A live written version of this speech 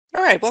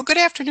right, well, good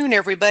afternoon,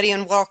 everybody,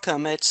 and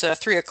welcome. It's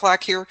 3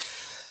 o'clock here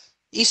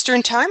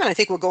Eastern Time, and I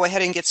think we'll go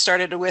ahead and get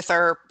started with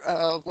our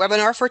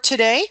webinar for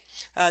today.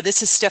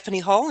 This is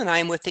Stephanie Hull, and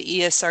I'm with the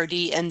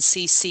ESRD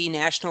NCC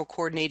National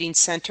Coordinating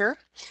Center.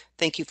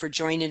 Thank you for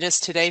joining us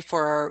today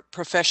for our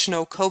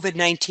professional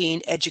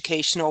COVID-19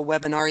 educational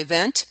webinar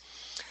event.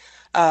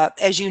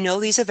 As you know,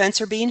 these events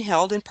are being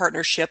held in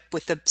partnership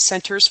with the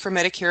Centers for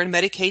Medicare and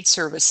Medicaid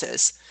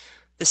Services.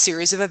 The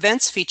series of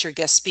events feature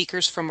guest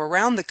speakers from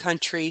around the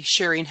country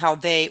sharing how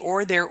they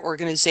or their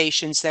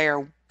organizations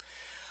are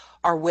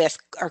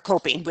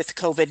coping with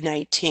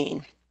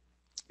COVID-19.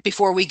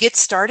 Before we get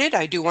started,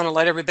 I do want to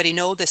let everybody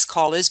know this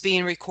call is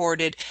being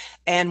recorded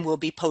and will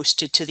be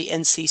posted to the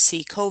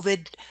NCC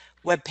COVID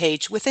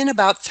webpage within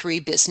about 3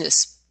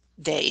 business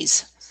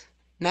days.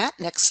 Matt,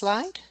 next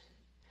slide.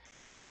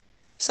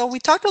 So we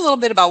talked a little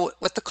bit about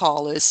what the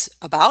call is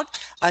about.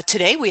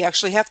 Today we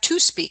actually have 2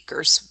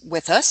 speakers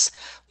with us.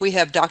 We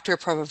have Dr.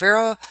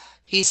 Pravera.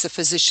 He's the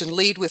physician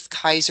lead with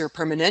Kaiser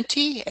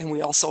Permanente, and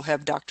we also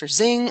have Dr.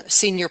 Zheng,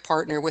 senior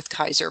partner with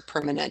Kaiser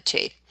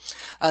Permanente.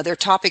 Their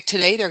topic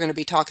today, they're going to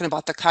be talking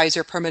about the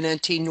Kaiser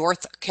Permanente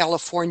North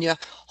California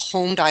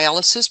home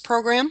dialysis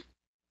program.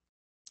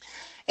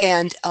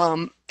 And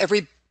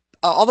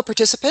all the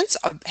participants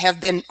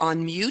have been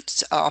on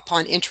mute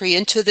upon entry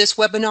into this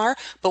webinar,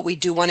 but we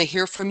do want to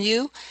hear from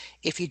you.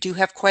 If you do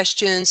have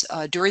questions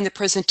during the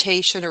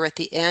presentation or at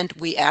the end,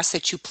 we ask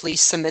that you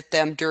please submit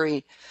them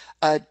during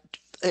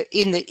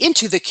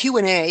into the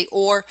Q&A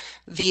or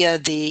via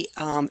the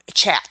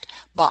chat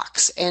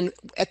box. And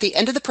at the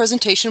end of the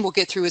presentation, we'll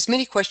get through as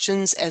many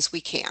questions as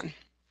we can.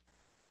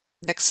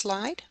 Next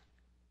slide.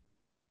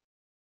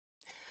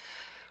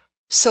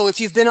 So if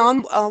you've been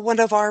on one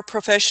of our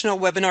professional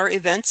webinar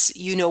events,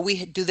 you know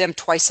we do them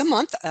twice a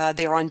month.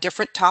 They're on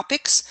different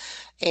topics,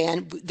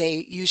 and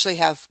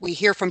we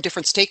hear from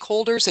different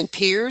stakeholders and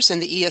peers in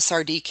the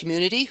ESRD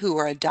community who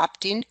are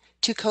adapting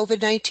to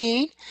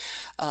COVID-19.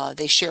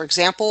 They share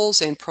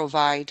examples and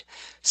provide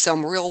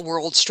some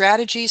real-world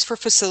strategies for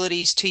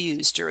facilities to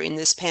use during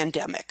this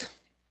pandemic.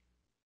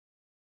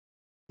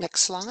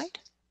 Next slide.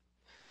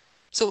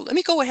 So let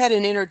me go ahead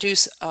and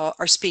introduce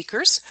our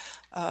speakers.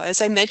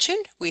 As I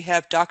mentioned, we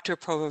have Dr.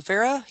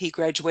 Pravera. He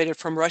graduated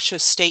from Russia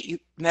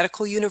State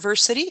Medical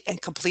University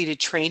and completed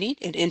training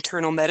in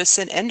internal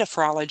medicine and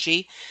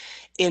nephrology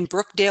in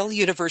Brookdale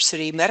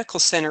University Medical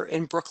Center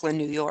in Brooklyn,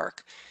 New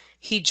York.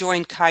 He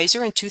joined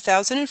Kaiser in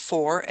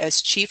 2004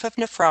 as Chief of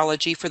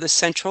Nephrology for the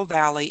Central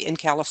Valley in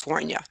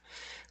California.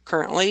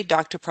 Currently,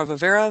 Dr.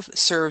 Pravera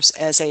serves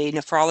as a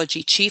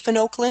nephrology chief in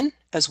Oakland,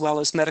 as well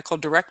as medical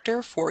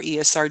director for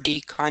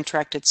ESRD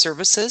contracted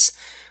services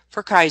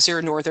for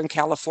Kaiser Northern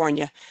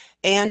California,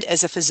 and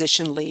as a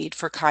physician lead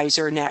for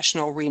Kaiser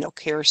National Renal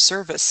Care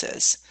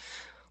Services.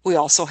 We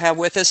also have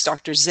with us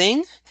Dr.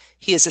 Zheng.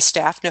 He is a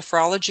staff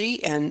nephrologist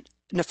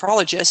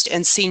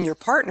and senior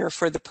partner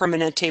for the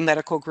Permanente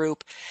Medical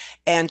Group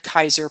and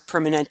Kaiser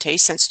Permanente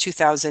since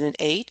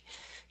 2008.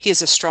 He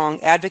is a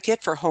strong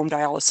advocate for home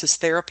dialysis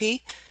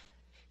therapy.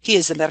 He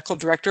is the medical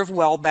director of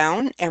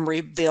Wellbound,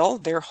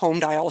 Emeryville, their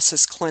home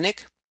dialysis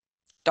clinic.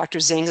 Dr.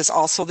 Zheng is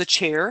also the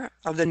chair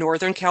of the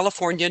Northern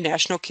California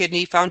National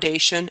Kidney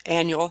Foundation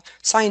Annual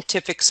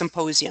Scientific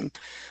Symposium,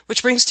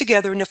 which brings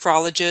together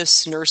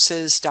nephrologists,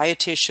 nurses,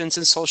 dietitians,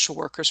 and social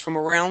workers from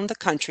around the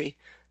country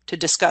to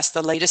discuss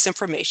the latest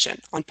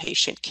information on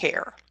patient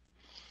care.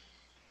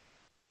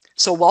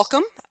 So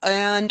welcome,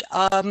 and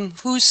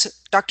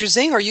Dr.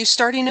 Zheng, are you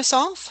starting us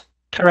off?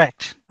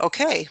 Correct.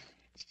 Okay,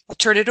 I'll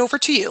turn it over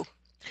to you.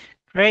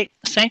 Great.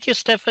 Thank you,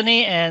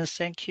 Stephanie, and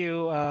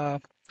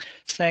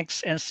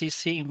thanks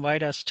NCC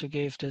invite us to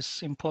give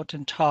this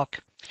important talk.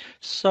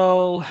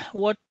 So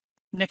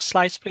next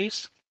slide,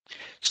 please.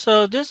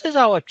 So this is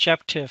our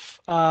objective.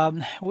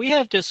 We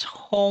have this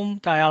home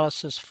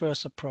dialysis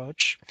first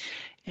approach,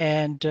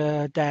 and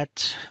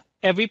that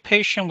every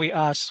patient we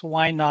ask,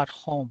 why not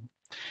home?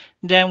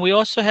 Then we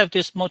also have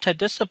this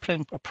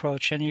multidisciplinary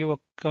approach, and you are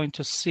going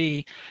to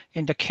see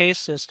in the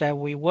cases that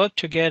we work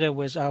together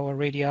with our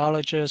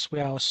radiologists,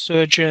 with our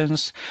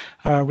surgeons,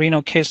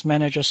 renal case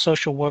managers,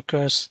 social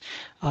workers,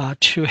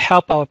 to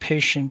help our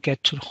patient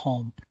get to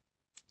home.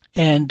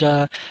 And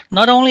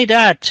not only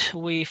that,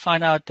 we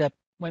find out that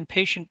when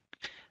patient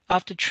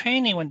after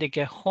training, when they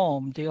get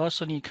home, they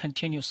also need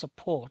continued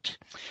support.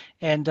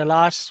 And the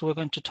last, we're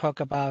going to talk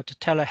about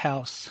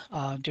telehealth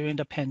during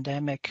the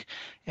pandemic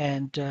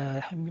and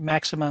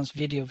maximum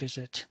video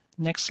visit.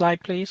 Next slide,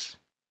 please.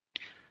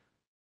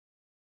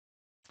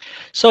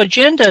 So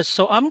agenda,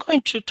 so I'm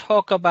going to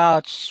talk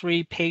about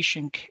 3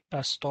 patient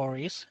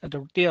stories.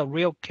 They are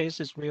real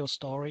cases, real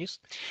stories.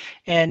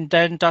 And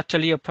then Dr.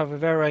 Leo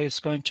Pravera is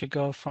going to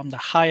go from the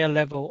higher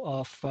level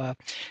of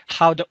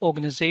how the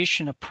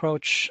organization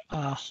approach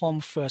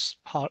home first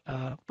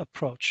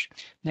approach.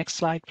 Next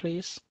slide,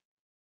 please.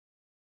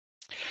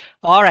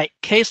 All right,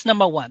 case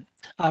number 1,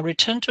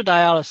 return to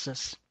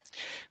dialysis.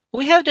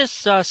 We have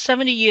this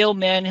 70-year-old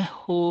man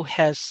who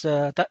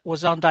that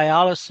was on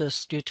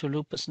dialysis due to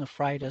lupus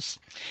nephritis,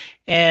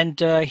 and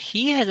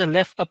he has a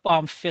left upper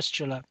arm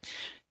fistula.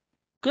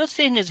 Good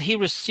thing is he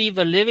received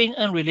a living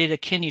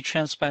unrelated kidney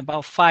transplant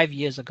about 5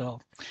 years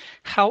ago.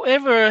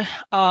 However,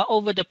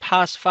 over the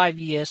past 5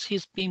 years,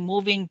 he's been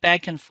moving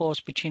back and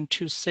forth between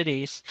two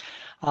cities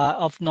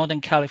of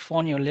Northern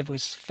California, live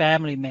with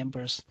family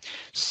members.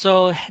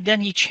 So then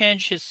he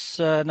changed his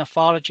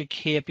nephrology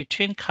care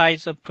between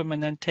Kaiser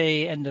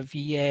Permanente and the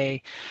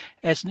VA.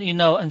 As you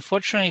know,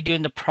 unfortunately,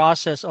 during the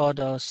process, all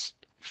those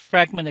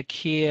fragmented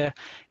care,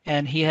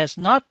 and he has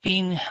not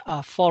been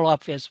followed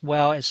up as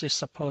well as it's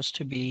supposed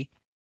to be.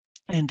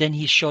 And then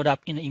he showed up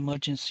in the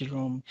emergency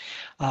room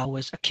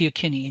with acute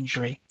kidney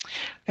injury.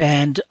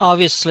 And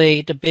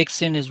obviously, the big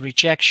thing is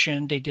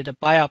rejection. They did a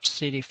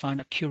biopsy, they found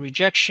acute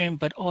rejection,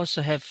 but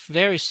also have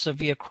very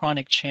severe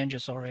chronic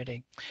changes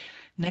already.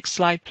 Next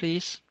slide,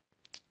 please.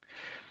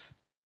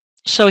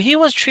 So he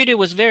was treated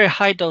with very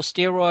high dose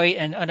steroid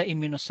and other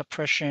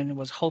immunosuppression,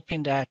 was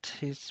hoping that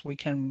we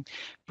can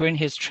bring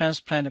his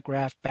transplant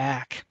graft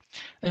back.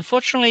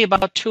 Unfortunately,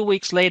 about 2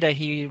 weeks later,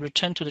 he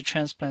returned to the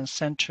transplant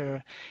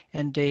center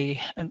and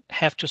they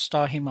have to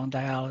start him on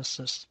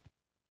dialysis.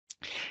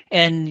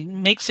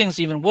 And make things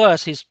even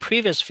worse, his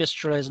previous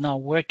fistula is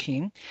not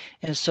working,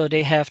 and so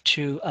they have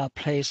to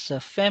place a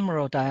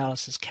femoral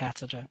dialysis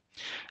catheter.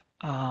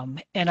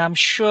 And I'm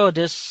sure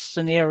this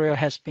scenario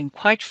has been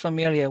quite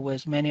familiar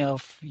with many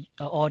of the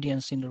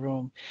audience in the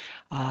room.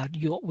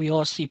 We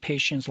all see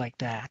patients like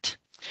that.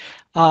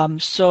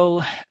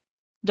 So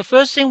the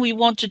first thing we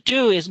want to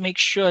do is make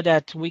sure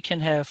that we can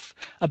have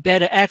a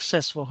better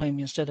access for him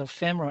instead of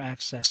femoral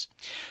access.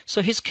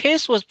 So his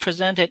case was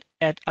presented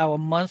at our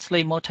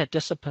monthly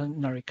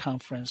multidisciplinary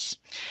conference.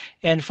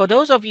 And for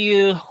those of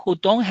you who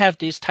don't have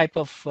this type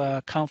of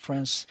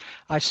conference,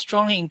 I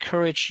strongly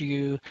encourage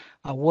you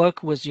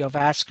work with your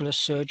vascular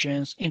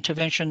surgeons,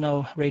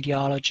 interventional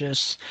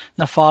radiologists,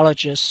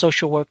 nephrologists,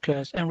 social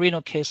workers, and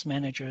renal case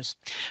managers.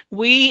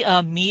 We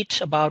meet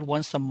about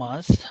once a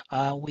month.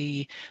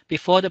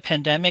 Before the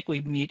pandemic,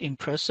 we meet in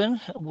person.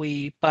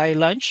 We buy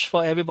lunch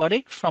for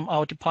everybody from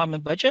our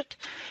department budget.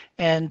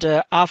 And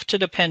after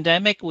the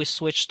pandemic, we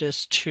switched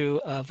this to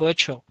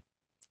virtual.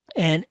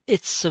 And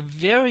it's a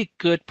very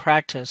good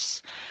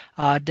practice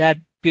that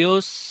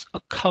builds a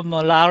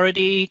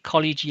collegiality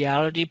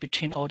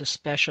between all the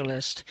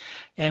specialists.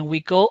 And we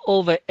go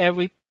over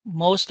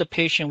most of the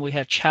patient we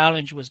have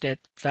challenged with that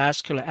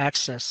vascular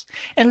access.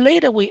 And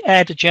later we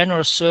add a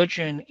general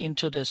surgeon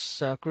into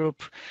this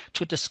group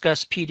to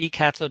discuss PD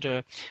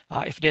catheter.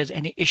 If there's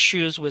any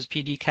issues with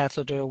PD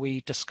catheter,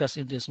 we discuss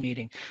in this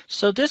meeting.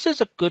 So this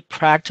is a good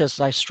practice.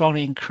 I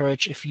strongly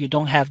encourage if you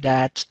don't have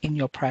that in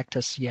your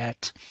practice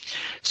yet.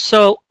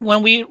 So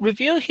when we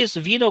reviewed his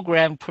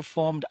venogram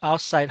performed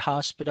outside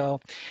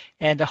hospital,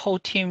 and the whole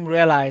team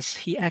realized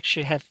he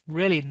actually had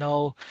really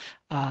no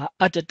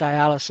other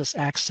dialysis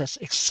access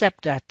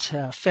except that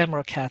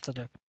femoral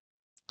catheter.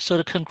 So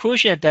the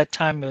conclusion at that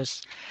time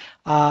was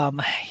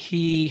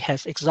he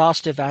has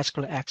exhaustive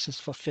vascular access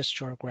for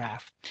fistula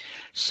graft.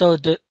 So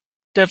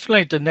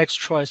definitely the next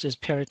choice is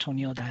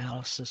peritoneal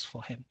dialysis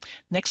for him.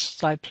 Next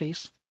slide,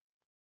 please.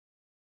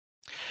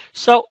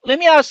 So let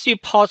me ask you,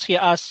 pause here,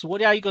 ask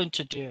what are you going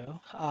to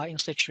do in a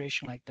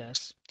situation like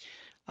this?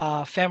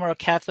 Femoral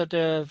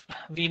catheter,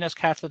 venous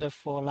catheter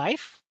for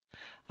life.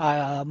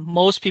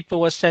 Most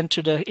people were sent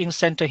to the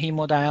in-center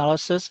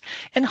hemodialysis,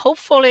 and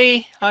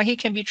hopefully he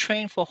can be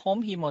trained for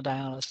home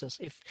hemodialysis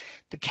if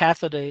the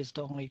catheter is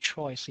the only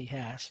choice he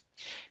has.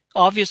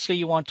 Obviously,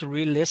 you want to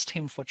relist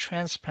him for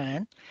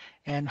transplant,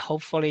 and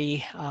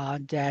hopefully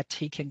that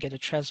he can get a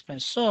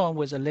transplant soon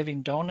with a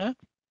living donor.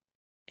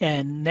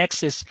 And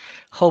next is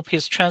hope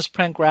his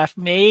transplant graft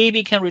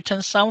maybe can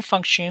return some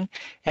function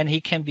and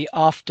he can be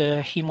off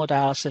the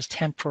hemodialysis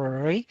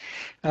temporarily.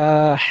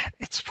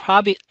 It's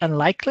probably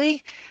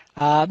unlikely.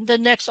 The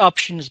next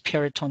option is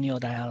peritoneal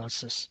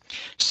dialysis.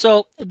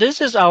 So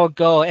this is our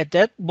goal. At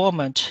that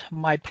moment,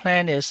 my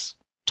plan is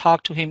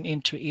talk to him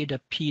into either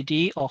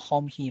PD or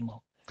home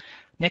hemo.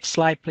 Next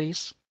slide,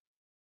 please.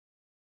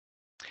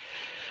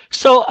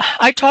 So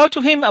I talked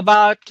to him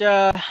about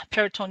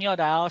peritoneal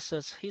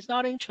dialysis. He's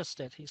not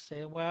interested. He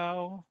said,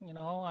 well,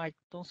 I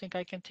don't think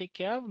I can take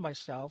care of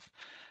myself.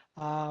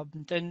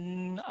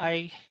 Then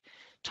I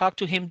talked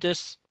to him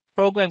this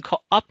program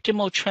called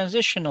Optimal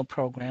Transitional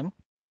Program,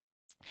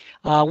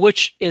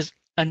 which is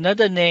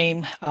another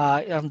name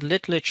in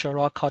literature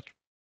called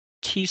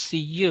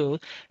TCU.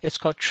 It's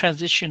called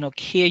Transitional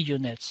Care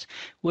Units,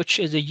 which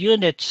is a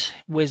unit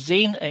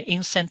within an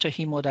in-center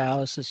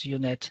hemodialysis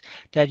unit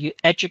that you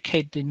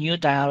educate the new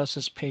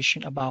dialysis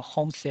patient about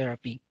home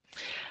therapy.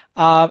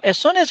 As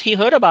soon as he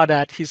heard about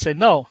that, he said,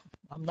 no,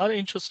 I'm not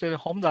interested in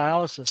home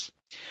dialysis.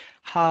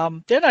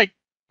 Then I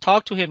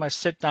talked to him, I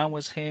sat down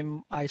with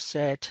him, I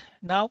said,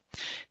 now,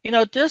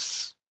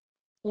 this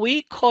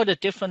we call it a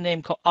different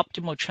name called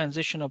Optimal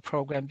Transitional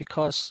Program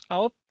because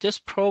this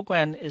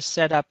program is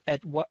set up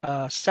at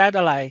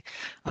satellite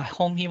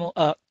home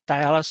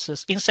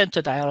dialysis,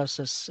 in-center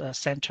dialysis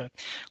center.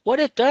 What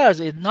it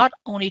does is not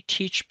only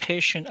teach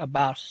patient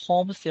about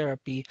home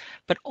therapy,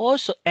 but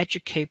also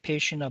educate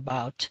patient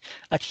about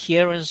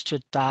adherence to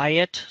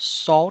diet,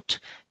 salt,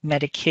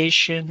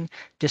 medication,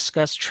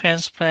 discuss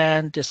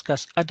transplant,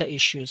 discuss other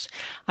issues.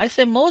 I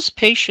think most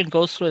patients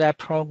go through that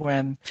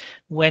program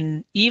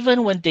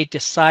even when they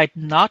decide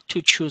not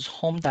to choose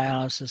home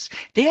dialysis,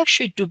 they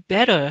actually do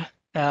better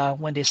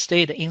when they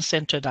stay the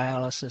in-center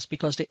dialysis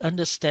because they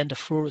understand the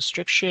fluid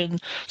restriction,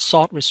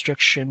 salt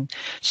restriction.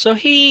 So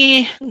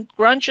he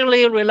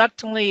gradually,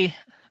 reluctantly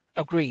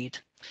agreed.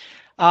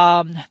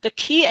 The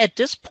key at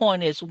this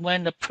point is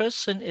when the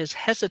person is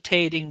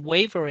hesitating,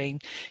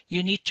 wavering,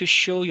 you need to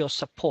show your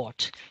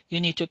support. You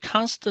need to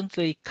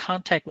constantly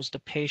contact with the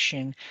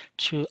patient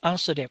to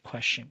answer their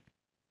question.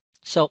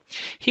 So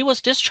he was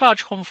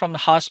discharged home from the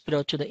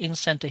hospital to the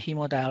in-center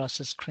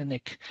hemodialysis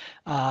clinic,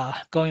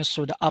 going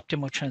through the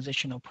optimal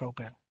transitional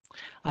program.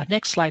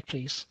 Next slide,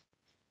 please.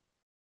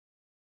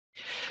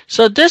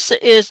 So this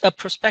is a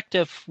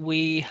perspective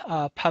we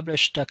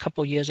published a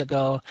couple years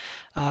ago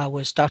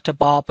with Dr.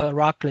 Bob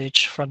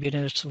Rockledge from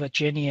University of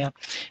Virginia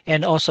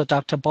and also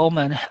Dr.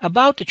 Bowman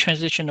about the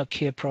transitional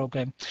care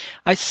program.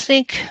 I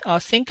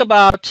think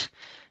about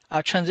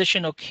our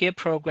transitional care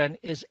program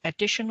is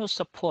additional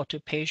support to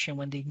patients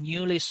when they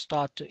newly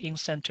start to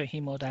in-center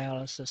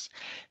hemodialysis.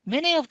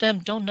 Many of them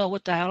don't know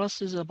what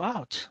dialysis is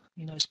about,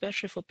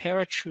 especially for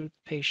para-acute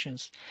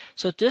patients.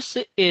 So this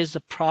is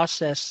a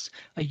process,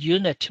 a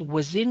unit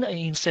within an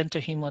in-center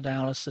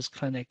hemodialysis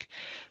clinic,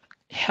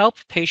 help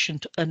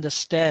patients to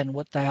understand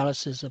what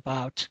dialysis is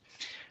about.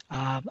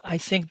 I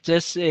think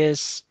this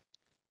is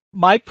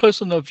my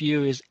personal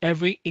view is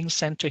every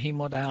in-center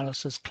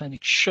hemodialysis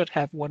clinic should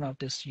have one of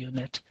this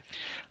unit.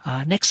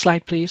 Next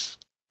slide, please.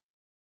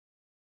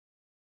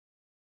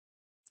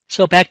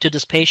 So back to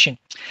this patient.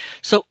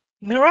 So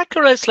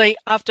miraculously,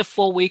 after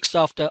 4 weeks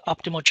of the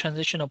optimal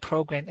transitional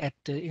program at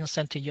the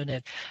in-center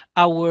unit,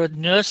 our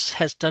nurse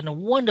has done a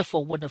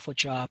wonderful, wonderful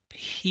job.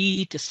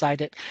 He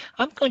decided,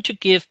 I'm going to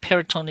give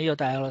peritoneal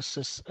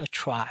dialysis a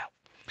trial.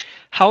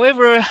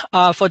 However,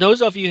 for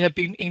those of you who have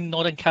been in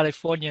Northern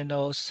California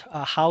knows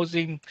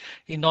housing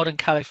in Northern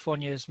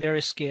California is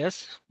very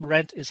scarce,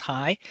 rent is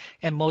high,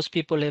 and most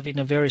people live in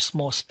a very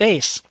small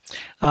space.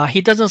 He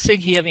doesn't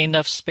think he have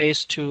enough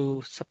space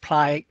to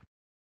supply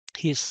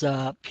his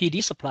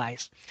PD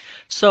supplies.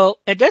 So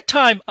at that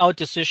time, our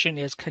decision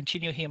is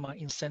continue him on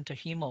in-center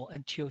hemo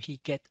until he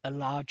get a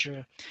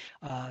larger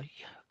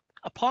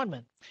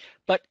apartment.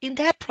 But in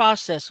that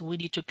process, we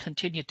need to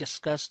continue to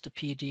discuss the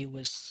PD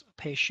with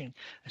patient.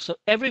 So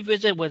every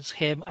visit with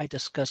him, I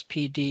discuss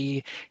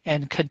PD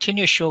and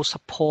continue to show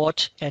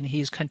support, and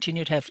he's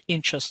continued to have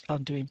interest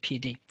on doing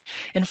PD.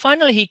 And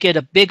finally, he get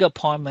a big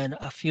appointment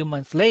a few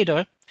months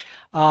later.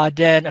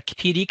 Then a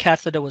PD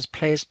catheter was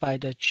placed by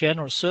the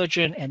general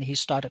surgeon, and he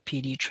started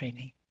PD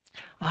training.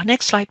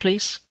 Next slide,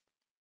 please.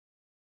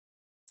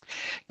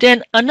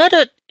 Then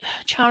another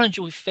challenge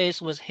we face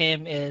with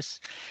him is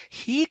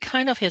he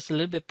kind of has a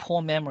little bit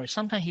poor memory.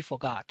 Sometimes he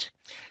forgot.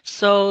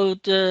 So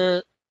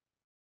the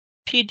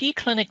PD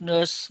clinic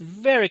nurse,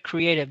 very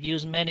creative,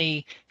 used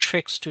many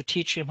tricks to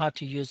teach him how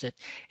to use it.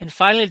 And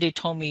finally, they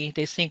told me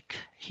they think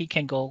he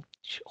can go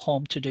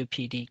home to do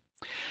PD.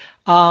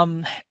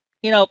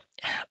 You know,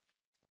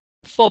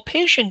 for a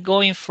patient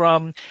going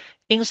from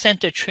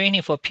in-center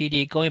training for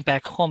PD, going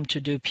back home to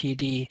do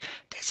PD,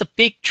 that's a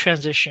big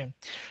transition.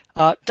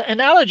 The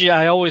analogy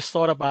I always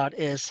thought about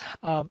is,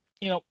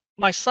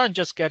 my son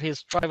just got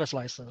his driver's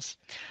license.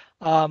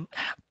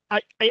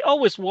 I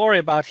always worry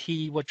about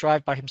he would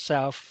drive by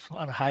himself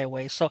on the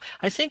highway. So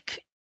I think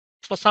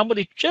for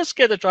somebody just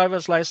get a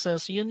driver's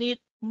license, you need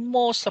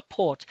more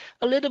support,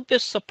 a little bit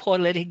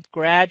support, letting him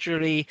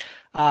gradually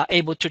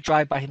able to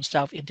drive by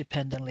himself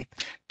independently.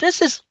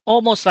 This is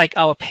almost like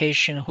our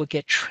patient who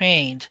get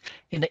trained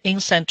in the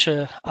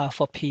in-center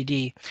for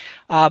PD.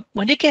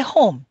 When they get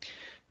home,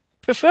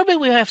 preferably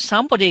we have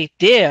somebody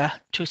there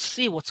to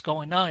see what's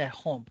going on at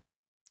home.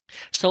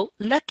 So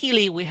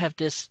luckily we have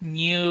this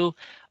new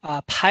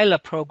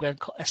pilot program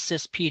called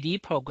Assist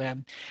PD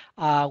program,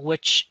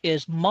 which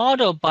is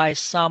modeled by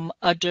some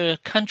other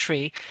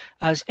country.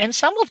 And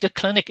some of the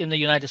clinic in the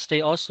United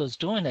States also is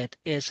doing it,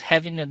 is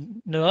having a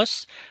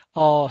nurse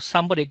or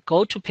somebody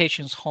go to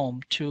patient's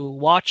home to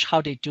watch how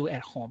they do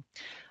at home.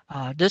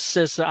 This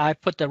is, I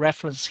put the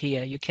reference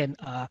here. You can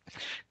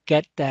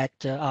get that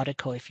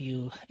article if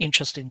you're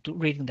interested in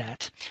reading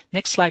that.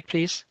 Next slide,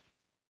 please.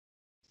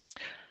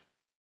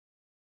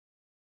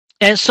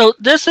 And so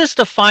this is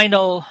the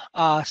final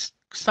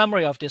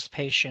summary of this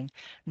patient,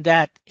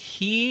 that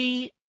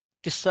he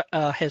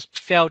has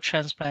failed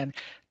transplant.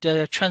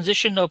 The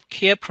transitional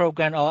care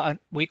program, or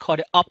we call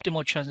it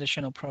optimal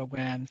transitional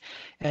program,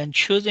 and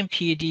choosing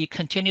PD,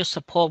 continuous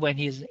support when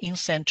he's in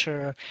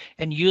center,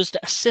 and use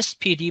the assist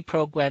PD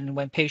program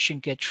when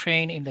patient get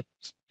trained in the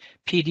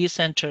PD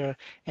center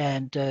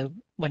and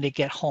when they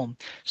get home.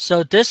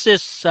 So this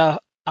is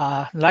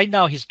right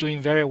now he's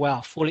doing very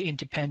well, fully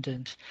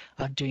independent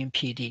doing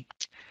PD.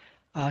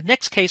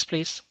 Next case,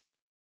 please.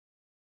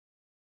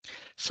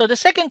 So the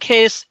second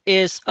case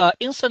is an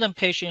incident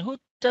patient who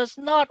does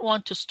not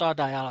want to start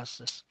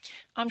dialysis.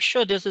 I'm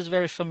sure this is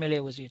very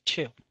familiar with you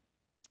too.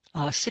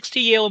 A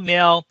 60-year-old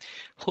male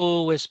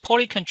who is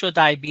poorly controlled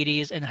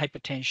diabetes and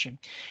hypertension.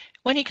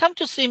 When he come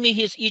to see me,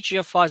 his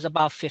eGFR is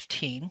about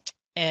 15,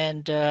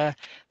 and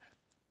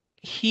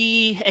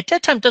he at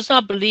that time does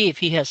not believe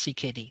he has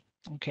CKD.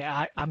 Okay,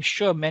 I'm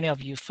sure many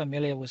of you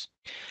familiar with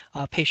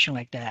a patient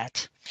like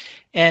that.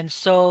 And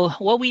so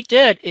what we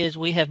did is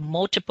we have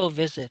multiple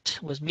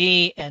visits with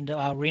me and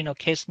our renal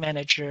case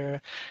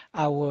manager,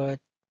 our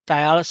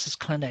dialysis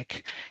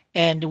clinic,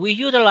 and we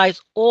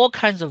utilize all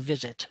kinds of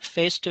visits,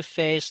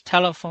 face-to-face,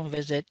 telephone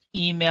visit,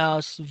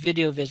 emails,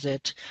 video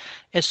visit.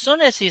 As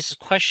soon as his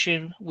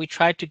question, we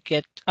try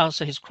to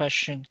answer his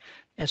question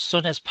as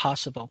soon as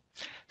possible.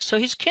 So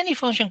his kidney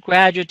function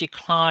gradually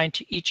declined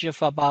to each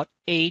of about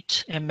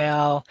 8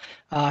 ml.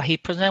 He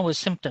presented with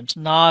symptoms,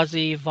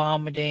 nausea,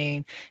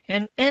 vomiting,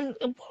 and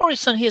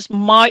worrisome, he has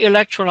mild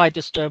electrolyte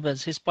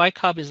disturbance. His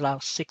bicarb is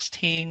like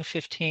 16,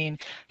 15.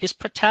 His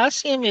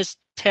potassium is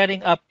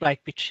tearing up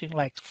like between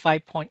like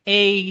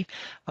 5.8.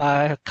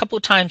 A couple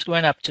times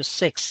went up to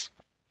 6.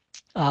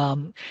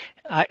 I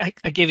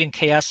gave him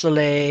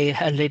Keasolay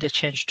and later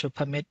changed to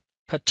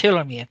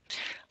peritoneal.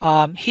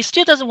 He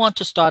still doesn't want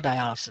to start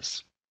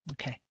dialysis.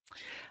 Okay.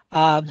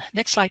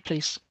 Next slide,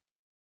 please.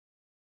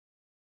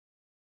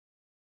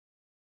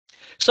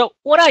 So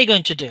what are you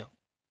going to do?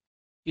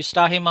 You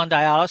start him on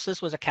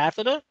dialysis with a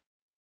catheter?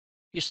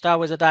 You start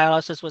with a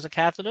dialysis with a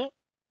catheter?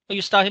 Or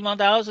you start him on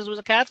dialysis with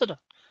a catheter?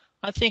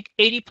 I think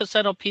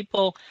 80% of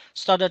people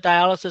start a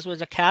dialysis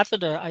with a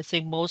catheter. I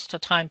think most of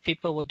the time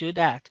people will do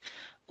that.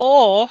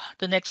 Or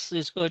the next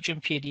is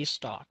urgent PD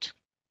start.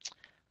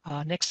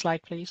 Next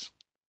slide, please.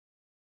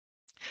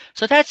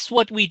 So that's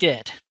what we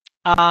did.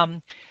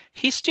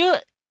 He still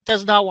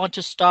does not want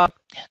to stop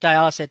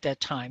dialysis at that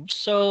time.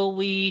 So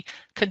we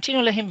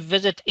continue to let him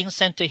visit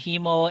in-center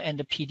hemo and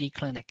the PD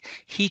clinic.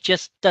 He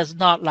just does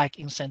not like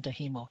in-center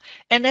hemo.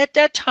 And at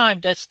that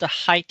time, that's the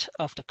height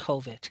of the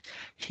COVID.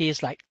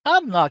 He's like,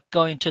 I'm not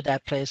going to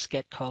that place to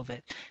get COVID,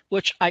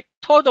 which I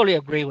totally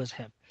agree with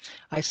him.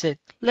 I said,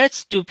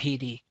 let's do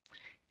PD.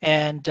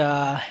 And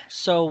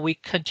so we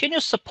continue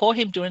to support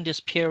him during this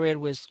period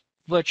with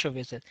virtual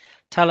visit,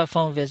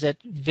 telephone visit,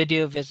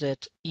 video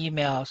visit,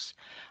 emails,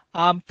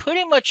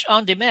 pretty much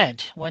on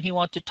demand. When he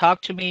wants to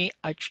talk to me,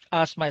 I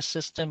ask my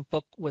assistant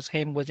book with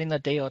him within a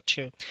day or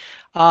two.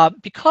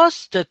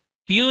 Because the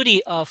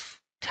beauty of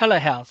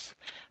telehealth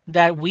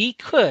that we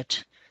could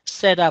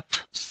set up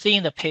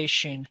seeing the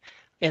patient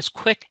as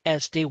quick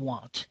as they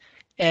want.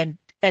 And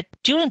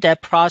during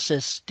that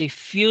process, they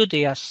feel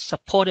they are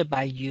supported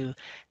by you,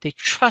 they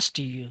trust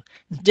you,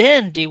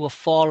 then they will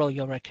follow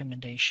your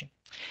recommendation.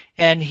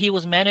 And he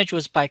was managed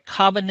with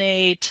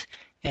bicarbonate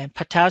and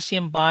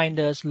potassium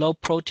binders, low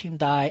protein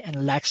diet,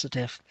 and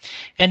laxative.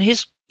 And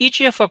his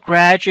eGFR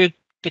gradually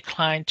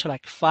declined to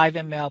like 5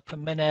 ml per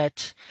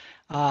minute.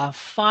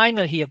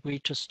 Finally, he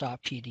agreed to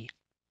start PD.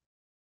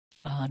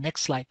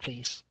 Next slide,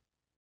 please.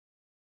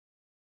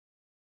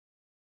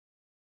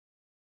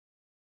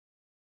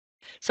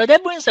 So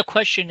that brings the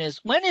question is,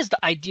 when is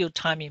the ideal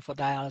timing for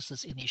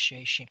dialysis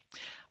initiation?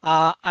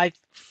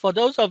 For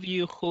those of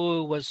you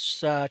who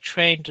was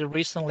trained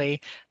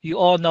recently, you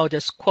all know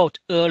this quote,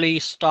 early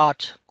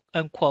start,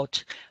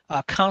 unquote,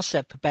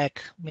 concept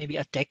back maybe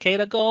a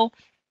decade ago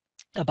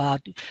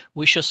about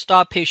we should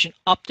start patient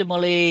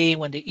optimally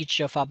when they each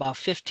of about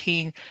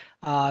 15,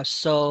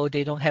 so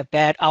they don't have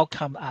bad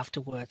outcome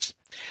afterwards.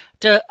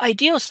 The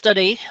ideal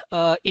study,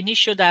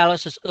 initial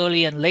dialysis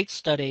early and late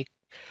study,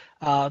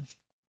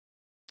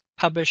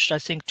 published, I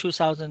think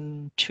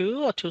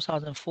 2002 or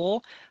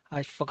 2004.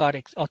 I forgot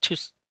it. Or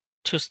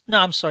no,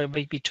 I'm sorry,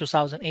 maybe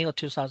 2008 or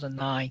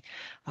 2009.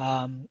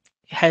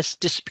 Has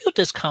disputed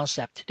this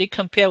concept. They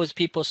compare with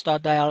people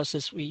start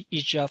dialysis with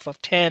EGF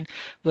of 10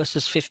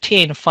 versus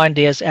 15, find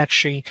there's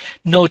actually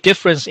no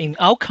difference in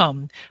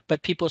outcome,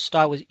 but people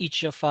start with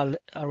EGF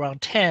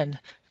around 10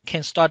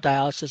 can start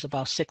dialysis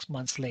about 6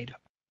 months later.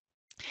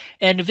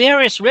 And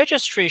various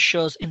registry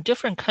shows in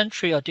different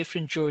country or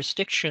different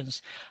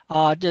jurisdictions,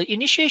 the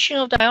initiation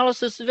of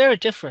dialysis is very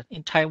different.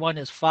 In Taiwan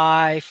is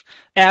 5,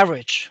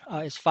 average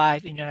is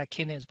 5, in the United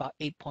Kingdom is about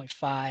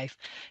 8.5.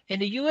 In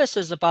the US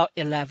is about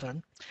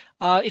 11.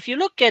 If you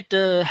look at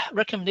the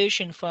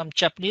recommendation from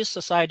Japanese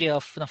Society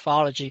of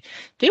Nephrology,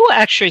 they were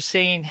actually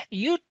saying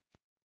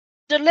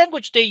the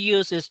language they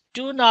use is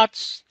do not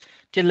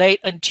delay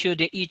until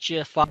the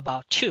EGFR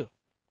about 2.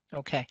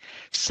 Okay,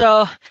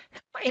 so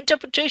my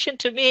interpretation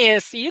to me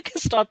is you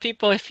can start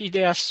people if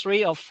they are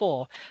 3 or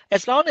 4,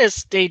 as long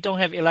as they don't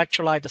have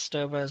electrolyte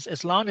disturbance,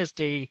 as long as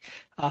they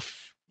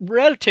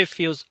relative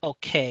feels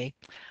okay.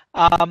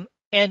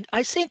 And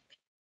I think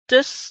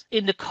this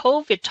in the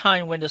COVID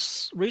time when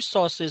the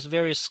resource is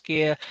very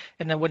scarce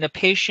and then when a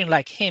patient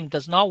like him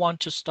does not want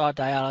to start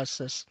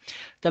dialysis,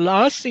 the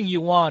last thing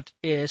you want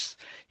is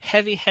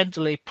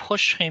heavy-handedly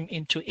push him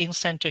into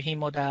in-center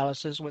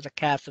hemodialysis with a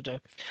catheter.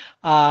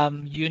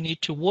 You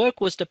need to work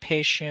with the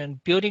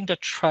patient, building the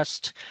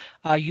trust,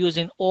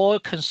 using all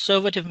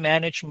conservative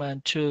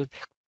management to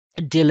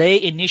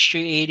delay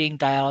initiating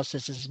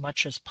dialysis as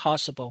much as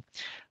possible.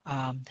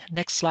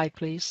 Next slide,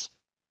 please.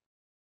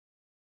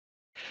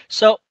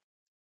 So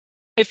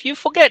if you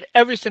forget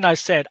everything I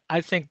said,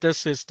 I think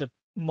this is the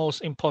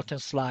most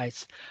important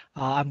slides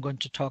I'm going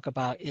to talk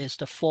about is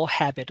the 4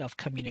 habit of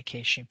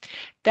communication.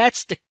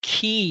 That's the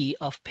key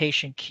of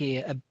patient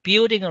care,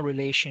 building a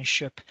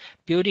relationship,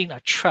 building a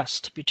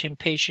trust between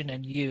patient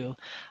and you.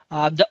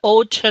 The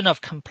old term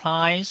of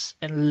compliance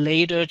and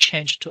later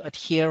change to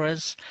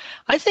adherence.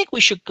 I think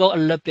we should go a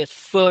little bit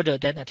further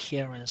than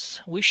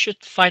adherence. We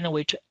should find a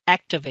way to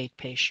activate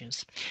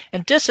patients.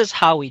 And this is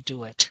how we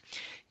do it.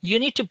 You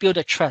need to build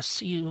a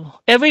trust. You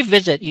every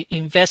visit you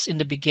invest in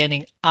the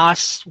beginning,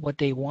 ask what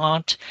they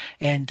want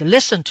and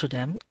listen to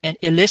them and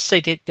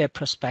elicit their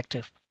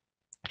perspective.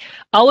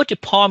 Our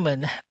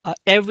department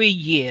every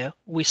year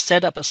we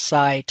set up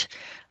aside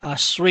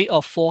 3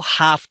 or 4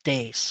 half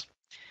days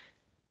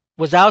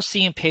without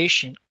seeing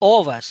patient,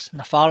 all of us,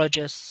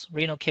 nephrologists,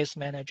 renal case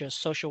managers,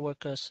 social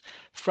workers,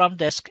 front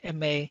desk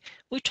MA,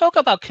 we talk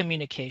about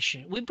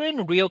communication. We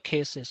bring real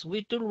cases.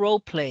 We do role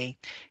play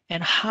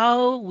and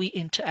how we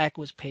interact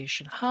with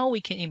patient, how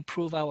we can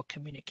improve our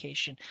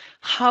communication,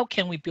 how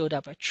can we build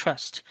up a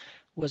trust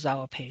with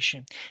our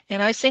patient.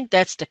 And I think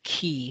that's the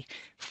key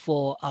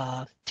for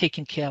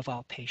taking care of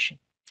our patient.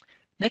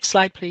 Next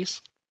slide,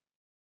 please.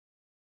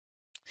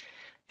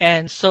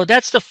 And so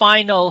that's the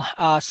final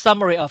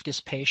summary of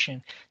this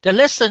patient. The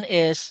lesson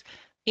is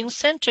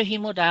in-center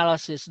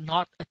hemodialysis is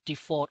not a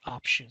default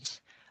option.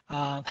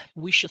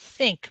 We should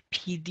think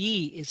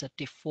PD is a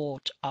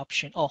default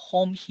option or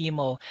home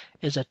hemo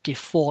is a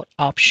default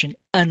option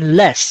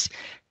unless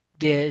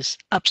there's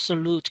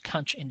absolute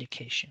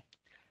contraindication.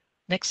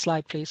 Next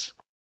slide, please.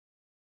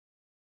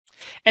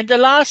 And the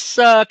last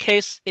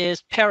case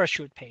is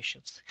parachute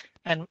patients.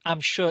 And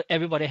I'm sure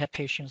everybody had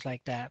patients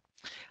like that.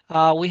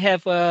 We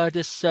have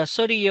this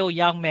 30-year-old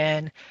young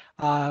man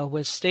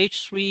with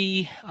stage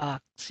 3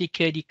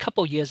 CKD a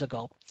couple years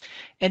ago.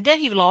 And then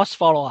he lost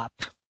follow-up.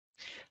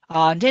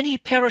 Then he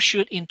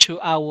parachuted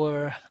into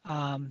our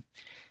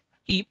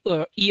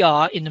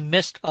ER in the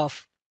midst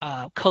of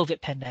COVID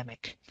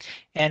pandemic.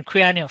 And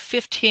creatinine of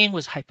 15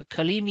 was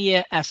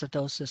hyperkalemia,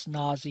 acidosis,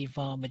 nausea,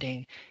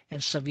 vomiting,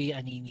 and severe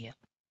anemia.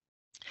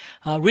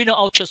 Renal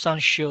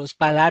ultrasound shows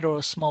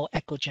bilateral small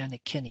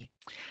echogenic kidney.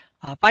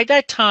 By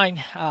that time,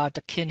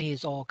 the kidney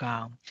is all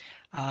gone.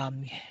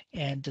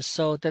 And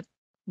so the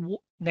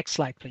next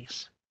slide,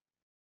 please.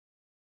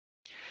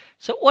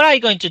 So what are you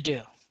going to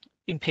do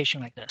in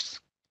patient like this?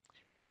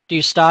 Do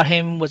you start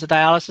him with a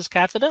dialysis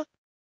catheter?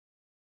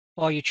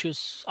 Or you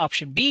choose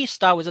option B,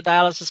 start with a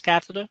dialysis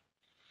catheter?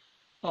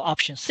 Or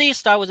option C,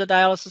 start with a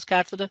dialysis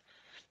catheter?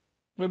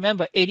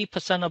 Remember,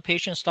 80% of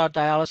patients start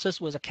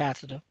dialysis with a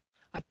catheter.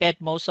 I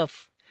bet most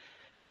of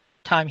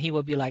time he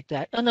will be like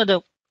that. Another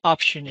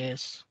option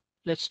is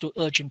let's do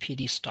urgent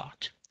PD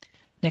start.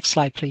 Next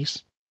slide,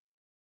 please.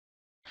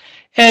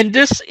 And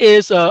this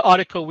is an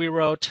article we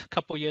wrote a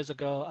couple years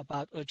ago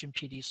about urgent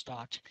PD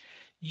start.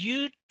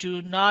 You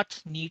do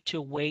not need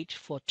to wait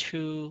for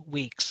 2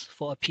 weeks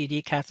for a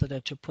PD catheter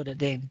to put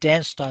it in,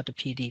 then start the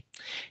PD.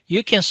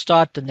 You can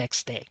start the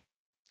next day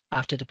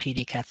after the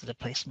PD catheter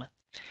placement.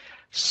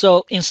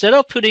 So instead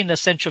of putting the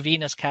central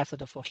venous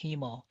catheter for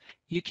hemo,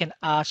 you can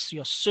ask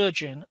your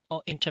surgeon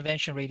or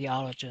intervention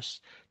radiologist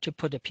to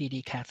put a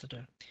PD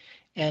catheter.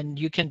 And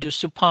you can do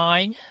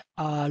supine,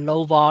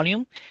 low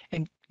volume,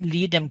 and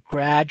lead them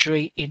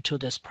gradually into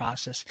this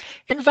process.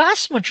 And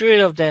vast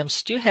majority of them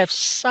still have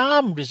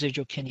some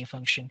residual kidney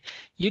function.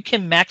 You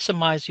can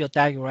maximize your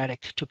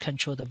diuretic to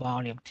control the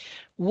volume.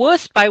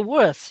 Worth by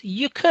worth,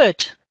 you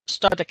could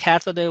start the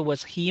catheter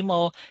with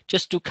hemo,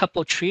 just do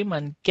couple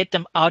treatment, get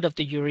them out of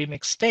the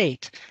uremic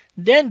state,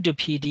 then do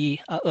PD,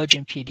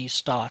 urgent PD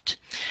start.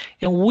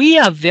 And we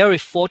are very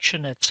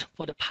fortunate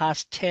for the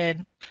past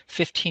 10,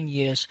 15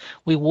 years.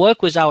 We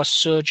work with our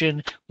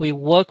surgeon, we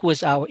work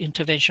with our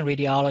intervention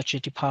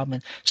radiology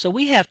department. So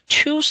we have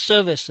 2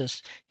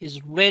 services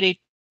is ready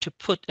to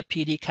put a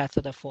PD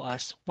catheter for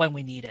us when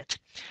we need it.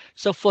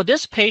 So for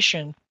this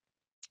patient,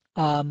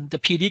 the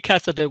PD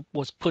catheter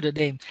was put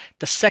in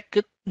the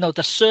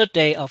 3rd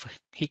day of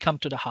he come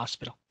to the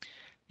hospital.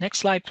 Next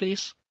slide,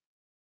 please.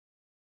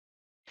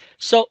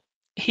 So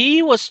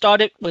he was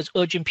started with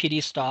urgent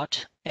PD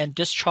start and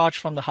discharged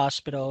from the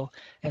hospital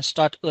and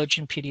start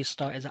urgent PD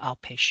start as an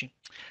outpatient.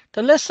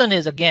 The lesson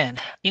is, again,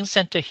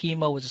 in-center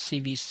hemo with a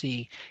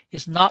CVC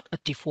is not a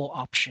default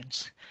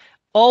options.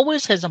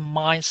 Always has a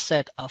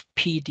mindset of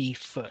PD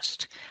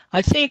first.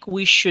 I think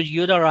we should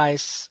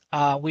utilize,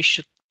 we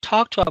should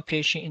talk to our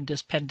patient in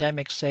this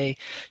pandemic, say,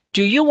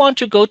 do you want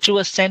to go to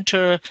a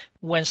center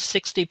when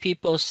 60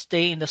 people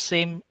stay in the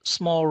same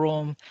small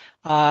room?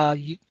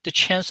 The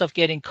chance of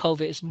getting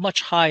COVID is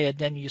much higher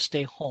than you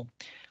stay home.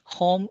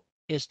 Home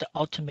is the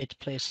ultimate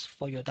place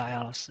for your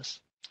dialysis.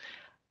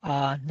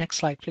 Next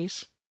slide,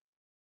 please.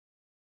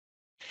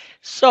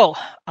 So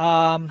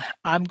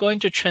I'm going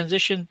to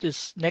transition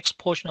this next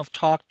portion of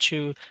talk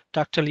to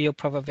Dr. Leo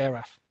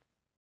Pravavera.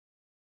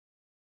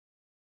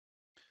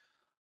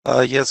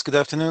 Yes, good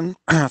afternoon.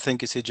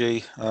 Thank you,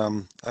 Sijie.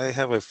 I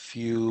have a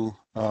few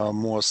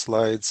more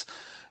slides.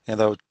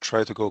 and I'll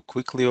try to go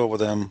quickly over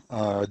them.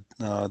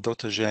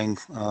 Dr. Zheng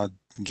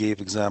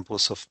gave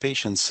examples of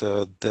patients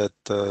that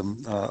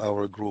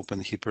our group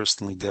and he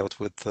personally dealt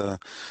with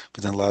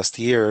within last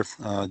year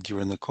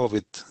during the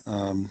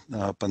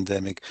COVID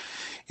pandemic.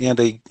 And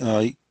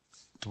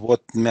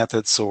what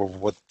methods or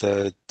what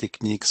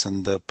techniques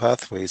and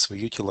pathways we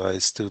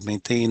utilize to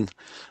maintain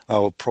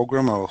our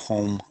program, our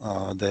home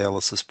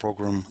dialysis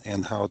program,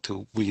 and how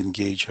to we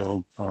engage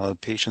our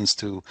patients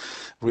to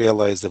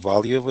realize the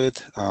value of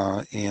it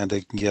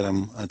and get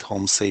them at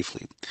home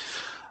safely.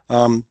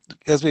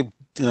 As we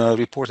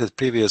reported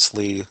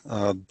previously,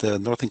 the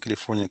Northern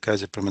California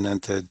Kaiser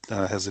Permanente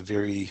has a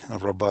very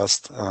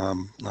robust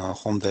home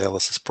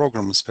dialysis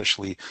program,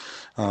 especially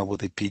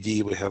with the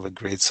PD. We have a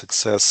great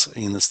success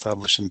in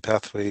establishing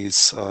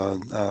pathways,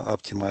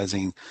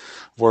 optimizing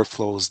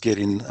workflows,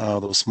 getting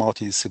those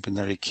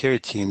multidisciplinary care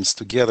teams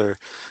together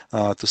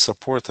to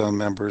support our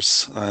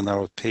members and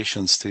our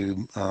patients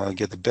to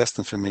get the best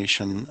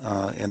information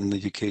and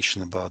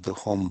education about the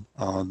home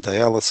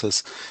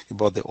dialysis,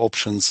 about the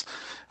options,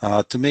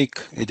 to make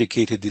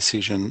educated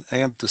decision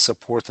and to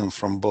support them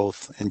from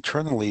both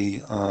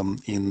internally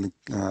in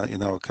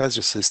our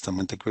Kaiser system,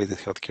 integrated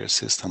healthcare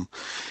system,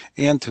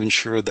 and to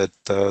ensure that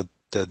the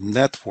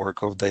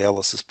network of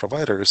dialysis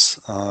providers,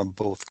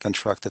 both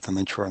contracted and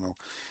internal,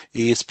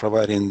 is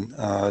providing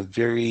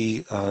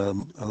very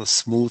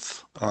smooth,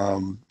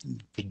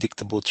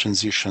 predictable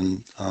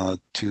transition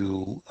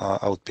to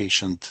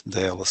outpatient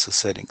dialysis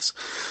settings.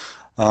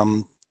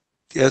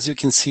 As you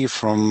can see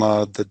from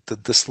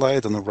the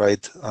slide on the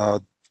right,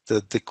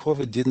 the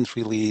COVID didn't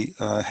really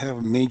have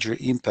a major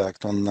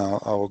impact on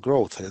our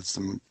growth. As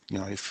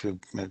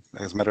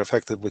as a matter of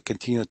fact, we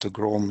continue to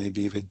grow,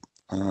 maybe even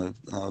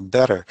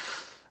better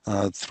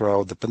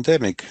throughout the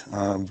pandemic.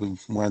 We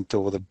went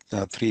over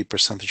the 3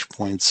 percentage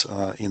points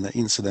in the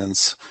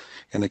incidence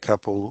and a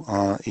couple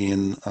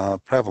in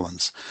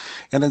prevalence.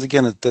 And then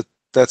again,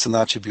 that's an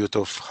attribute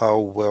of how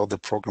well the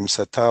program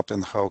set up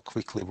and how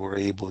quickly we're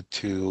able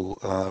to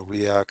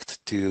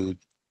react to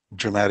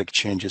dramatic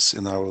changes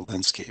in our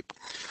landscape.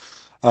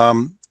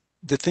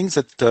 The things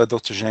that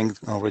Dr. Zheng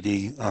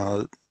already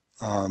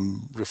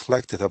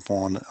reflected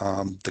upon,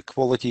 the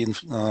quality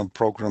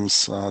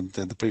programs,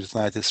 the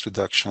peritonitis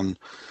reduction,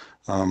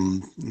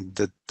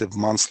 the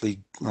monthly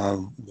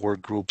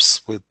work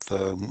groups with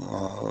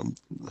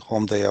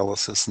home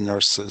dialysis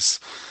nurses,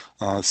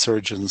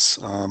 surgeons,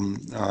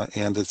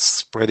 and it's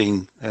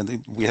spreading.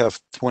 And we have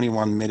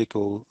 21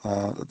 medical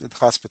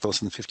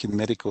hospitals and 15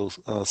 medical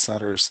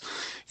centers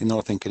in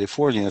Northern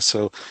California.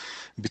 So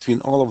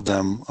between all of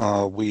them,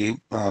 we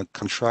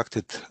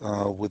contracted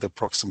with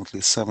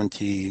approximately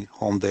 70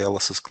 home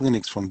dialysis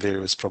clinics from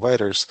various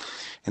providers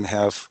and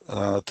have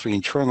 3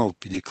 internal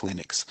PD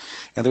clinics.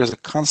 And there's a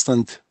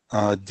constant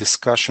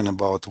discussion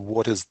about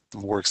what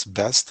works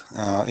best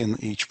in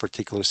each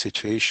particular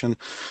situation.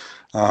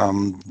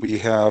 We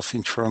have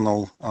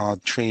internal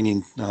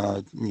training,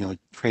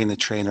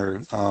 trainer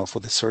for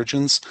the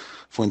surgeons,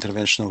 for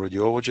interventional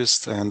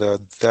radiologists, and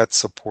that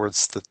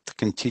supports the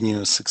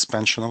continuous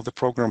expansion of the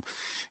program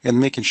and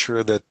making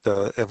sure that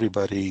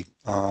everybody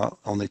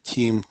on the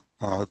team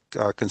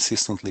are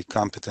consistently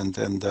competent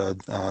and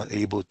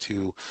able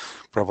to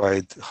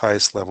provide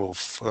highest level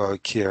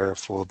of care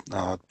for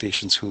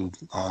patients who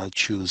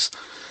choose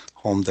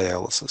home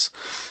dialysis.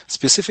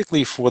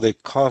 Specifically for the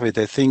COVID,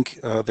 I think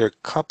there are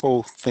a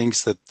couple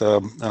things that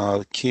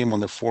came on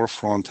the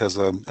forefront as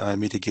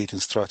mitigating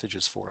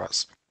strategies for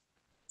us.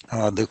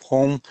 The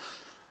home,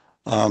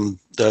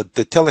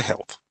 the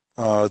telehealth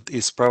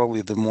is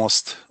probably the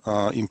most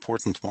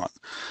important one.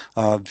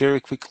 Very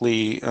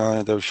quickly,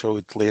 and I'll show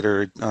it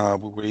later,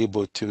 we were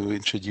able to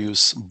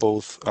introduce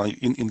both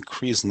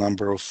increased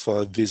number of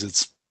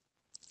visits,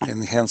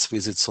 enhanced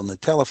visits on the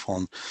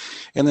telephone,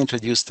 and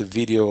introduced the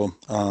video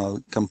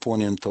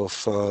component of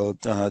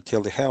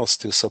telehealth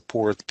to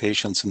support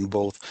patients in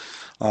both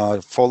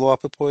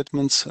follow-up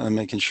appointments and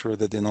making sure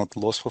that they're not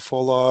lost for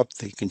follow-up.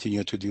 They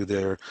continue to do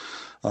their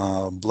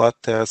blood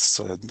tests,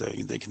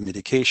 they get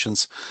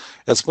medications,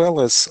 as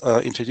well as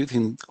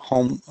introducing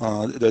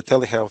the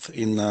telehealth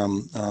in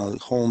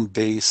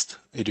home-based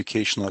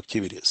educational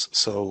activities.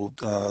 So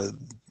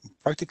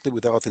practically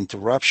without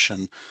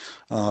interruption,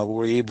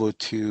 we're able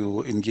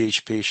to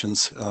engage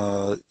patients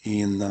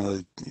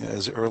in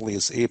as early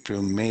as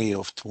April, May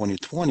of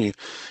 2020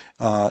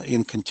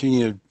 in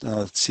continued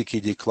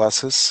CKD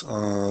classes,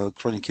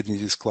 chronic kidney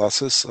disease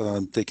classes,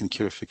 taking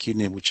care of the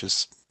kidney, which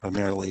is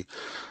primarily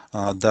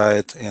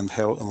diet and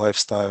health,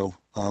 lifestyle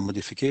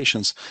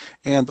modifications,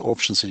 and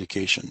options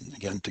education,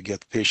 again, to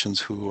get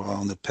patients who are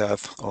on the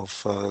path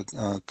of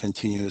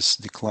continuous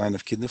decline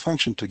of kidney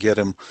function to get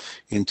them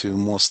into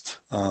most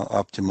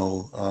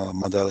optimal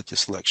modality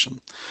selection.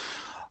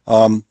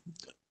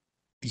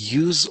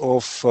 Use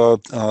of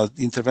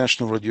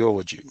interventional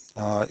radiology,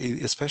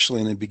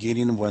 especially in the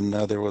beginning when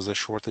there was a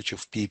shortage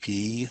of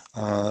PPE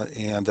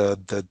and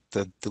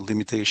the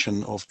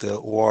limitation of the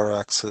OR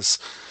access.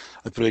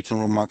 operating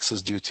room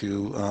access due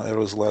to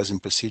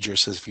aerosolizing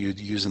procedures as viewed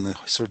using the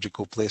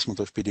surgical placement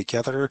of PD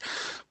catheter,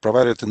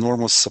 provided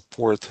enormous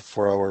support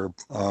for our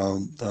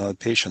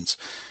patients.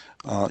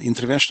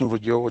 Interventional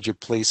radiology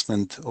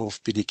placement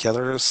of PD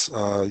catheters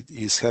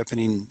is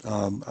happening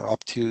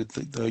up to,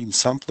 in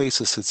some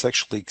places, it's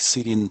actually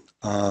exceeding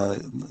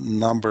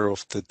number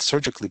of the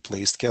surgically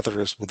placed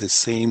catheters with the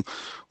same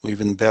or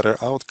even better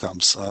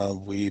outcomes.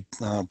 We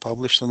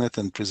published on it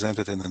and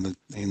presented it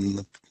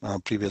in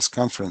previous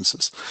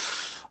conferences.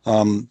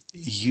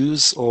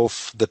 Use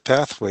of the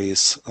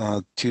pathways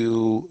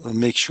to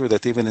make sure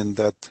that even in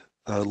that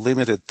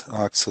limited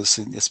access,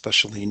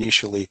 especially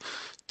initially,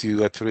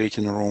 to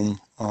operating room,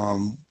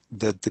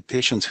 that the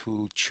patients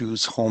who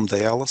choose home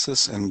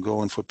dialysis and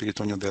go in for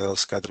peritoneal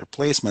dialysis catheter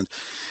placement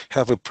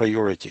have a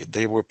priority.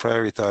 They were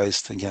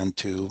prioritized again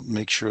to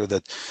make sure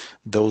that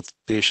those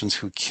patients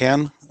who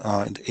can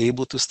and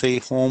able to stay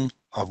home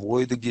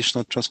avoid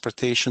additional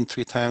transportation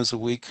 3 times a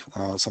week,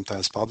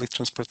 sometimes public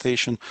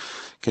transportation,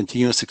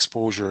 continuous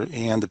exposure,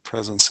 and the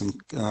presence in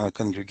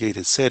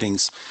congregated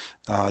settings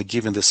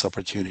given this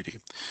opportunity.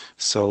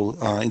 So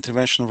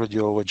interventional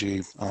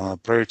radiology,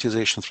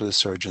 prioritization through the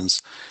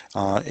surgeons,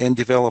 and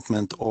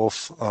development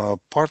of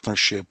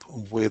partnership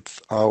with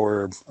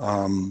our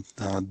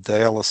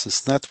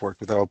dialysis network,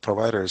 with our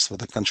providers,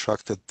 with the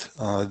contracted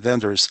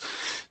vendors,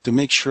 to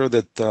make sure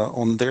that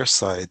on their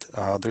side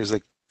there's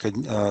a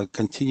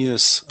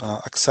continuous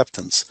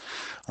acceptance.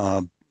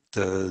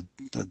 The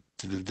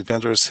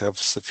vendors have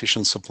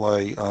sufficient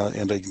supply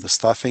and the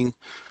staffing.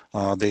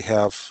 They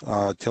have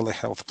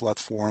telehealth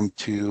platform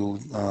to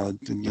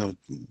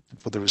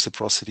for the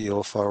reciprocity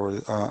of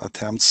our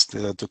attempts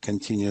to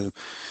continue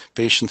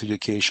patient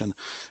education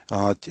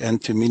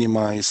and to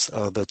minimize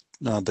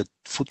the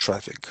foot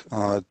traffic,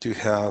 to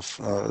have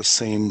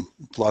same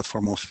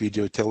platform of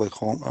video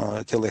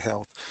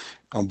telehealth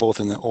both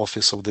in the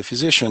office of the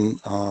physician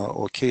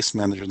or case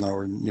manager in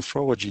our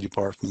nephrology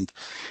department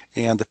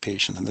and the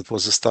patient, and it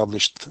was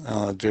established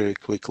very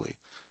quickly.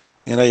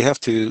 And I have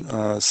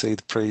to say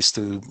the praise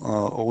to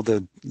all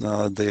the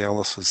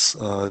dialysis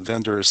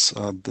vendors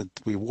that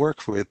we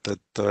work with,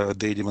 that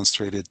they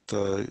demonstrated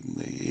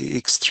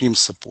extreme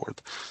support,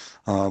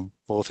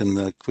 both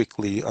in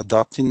quickly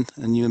adopting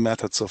new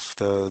methods of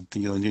the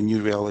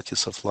new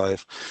realities of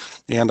life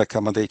and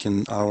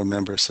accommodating our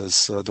members,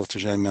 as Dr.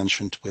 Zheng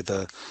mentioned, with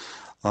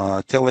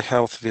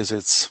telehealth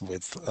visits,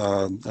 with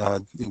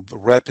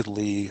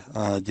rapidly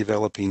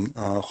developing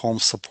home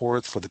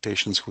support for the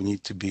patients who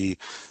need to be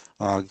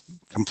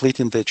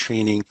completing their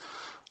training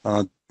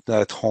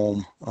at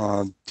home,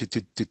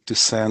 to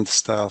send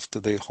staff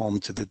to their home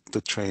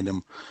to train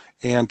them,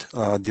 and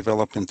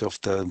development of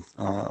the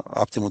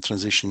optimal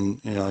transition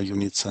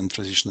units and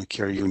transitional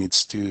care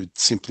units to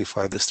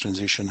simplify this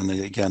transition, and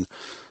again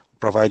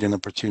provide an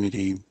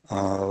opportunity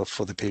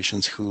for the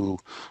patients who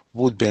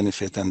would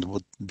benefit and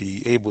would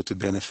be able to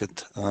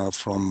benefit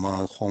from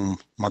home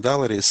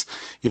modalities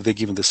if they're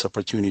given this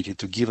opportunity,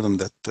 to give them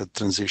that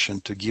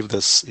transition, to give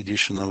this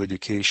additional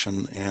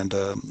education and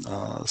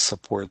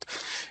support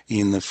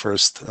in the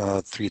first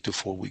 3 to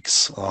 4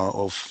 weeks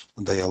of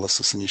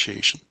dialysis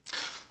initiation.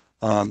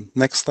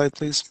 Next slide,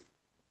 please.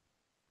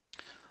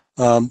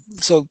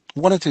 So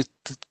wanted to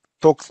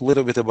talk a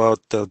little bit about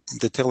the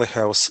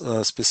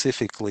telehealth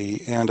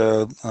specifically, and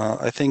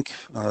I think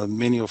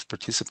many of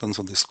participants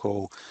on this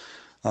call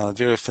are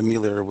very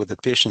familiar with the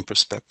patient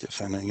perspective,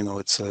 and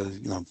it's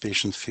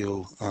patients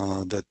feel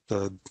that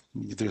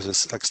there's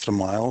this extra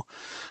mile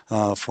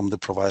from the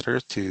provider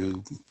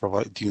to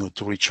provide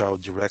to reach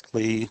out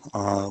directly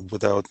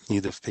without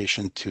need of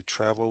patient to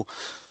travel,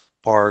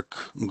 park,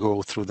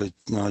 go through the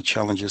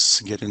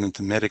challenges getting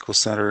into medical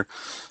center,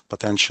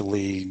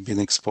 potentially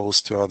being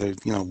exposed to other,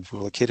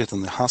 located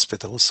in the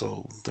hospital.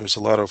 So there's a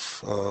lot of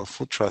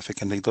foot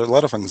traffic and there's a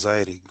lot of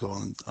anxiety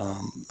going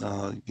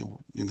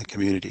in the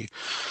community.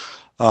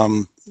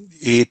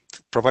 It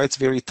provides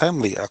very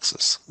timely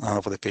access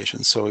for the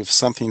patient. So if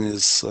something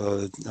needs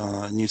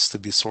to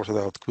be sorted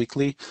out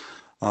quickly,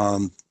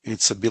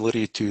 its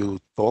ability to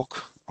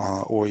talk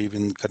or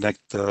even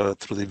connect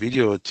through the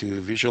video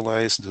to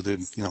visualize, do the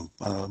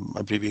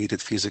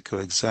abbreviated physical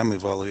exam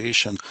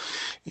evaluation,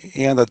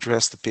 and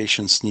address the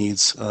patient's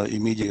needs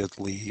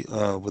immediately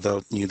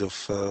without need of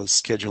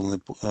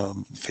scheduling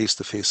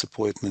face-to-face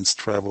appointments,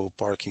 travel,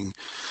 parking,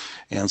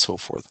 and so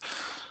forth.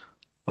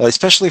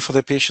 Especially for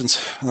the patients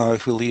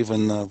who live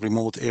in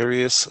remote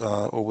areas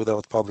or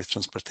without public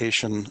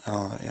transportation,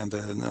 and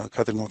then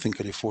Northern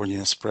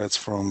California spreads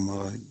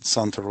from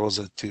Santa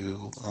Rosa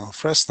to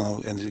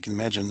Fresno, and you can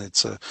imagine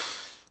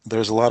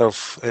there's a lot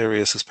of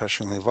areas,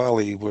 especially in the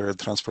valley, where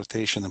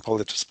transportation and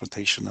public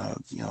transportation are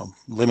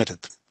limited,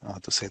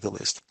 to say the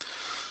least.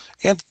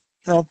 And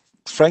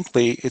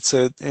frankly, it's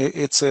a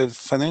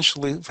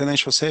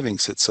financial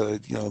savings. It's a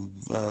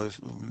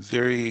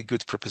very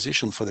good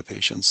proposition for the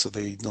patients. So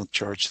they don't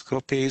charge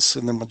co-pays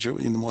in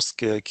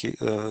most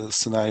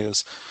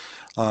scenarios,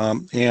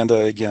 and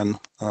again,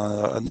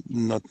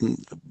 not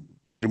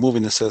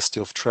removing necessity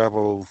of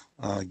travel,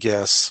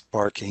 gas,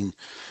 parking,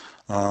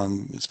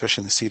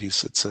 especially in the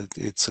cities.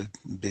 It's a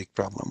big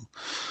problem.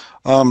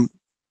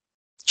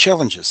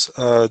 Challenges.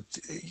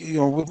 We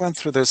went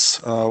through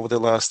this over the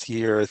last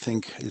year. I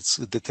think it's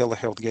the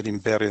telehealth getting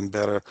better and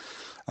better.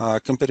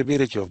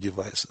 Compatibility of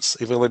devices,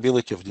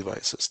 availability of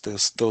devices,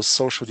 those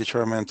social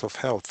determinants of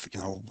health.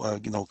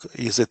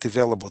 Is it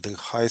available? The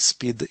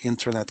high-speed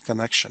internet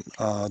connection,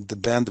 the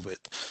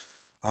bandwidth,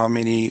 how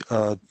many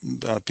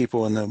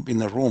people in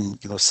the room,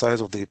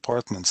 size of the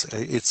apartments.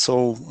 It's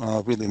all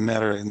really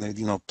matter,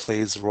 and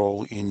plays a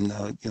role in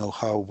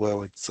how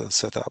well it's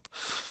set up.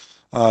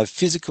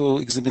 Physical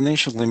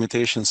examination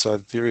limitations are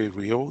very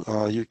real.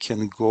 You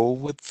can go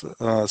with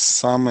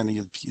some,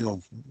 and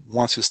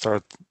once you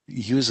start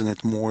using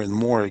it more and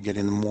more,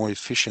 getting more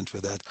efficient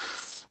with that.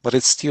 But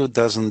it still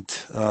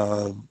doesn't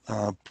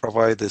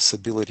provide this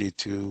ability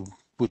to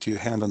put your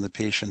hand on the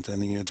patient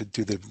and to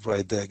do the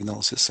right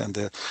diagnosis, and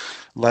the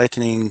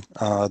lightening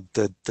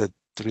the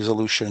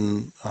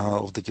resolution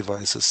of the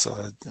devices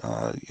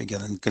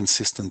again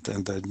inconsistent,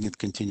 and need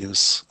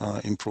continuous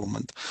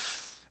improvement.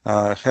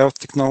 Health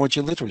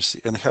technology literacy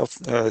and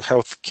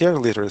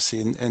healthcare literacy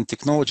and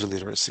technology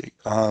literacy,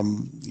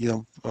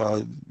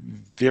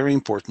 very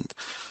important.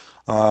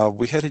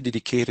 We had a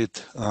dedicated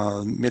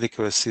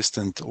medical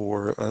assistant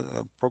or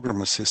a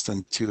program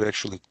assistant to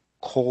actually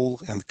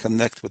call and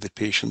connect with the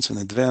patients in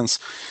advance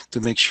to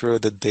make sure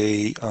that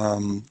they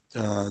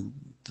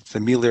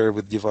familiar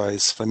with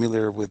device,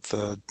 familiar with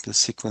the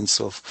sequence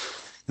of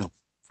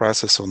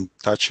process on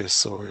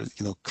touches or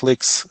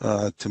clicks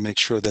to make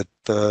sure that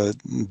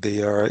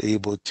they are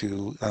able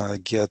to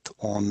get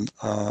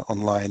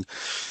online.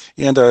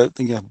 And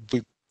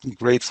we're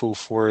grateful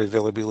for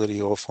availability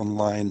of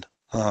online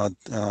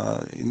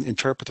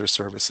interpreter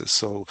services.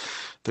 So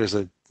there's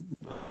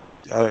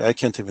I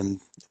can't even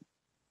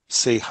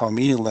say how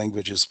many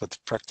languages, but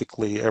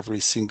practically every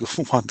single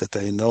one that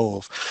I know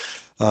of,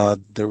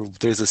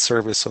 there's a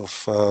service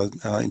of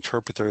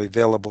interpreter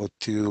available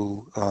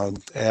to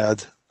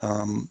add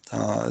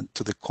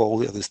to the call,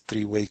 this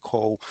three-way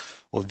call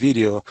or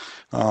video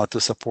to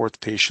support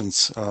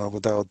patients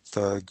without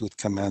good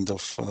command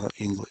of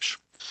English.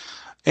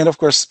 And of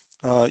course,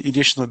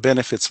 additional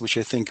benefits, which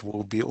I think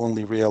will be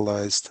only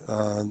realized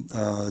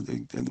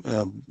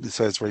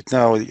besides right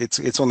now,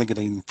 it's only going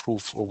to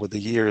improve over the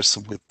years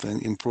with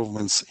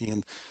improvements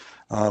in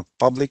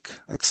public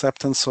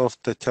acceptance of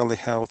the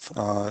telehealth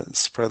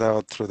spread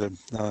out through the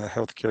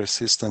healthcare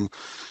system,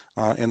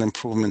 and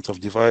improvement of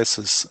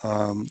devices,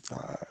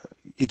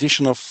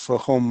 addition of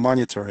home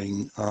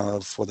monitoring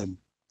for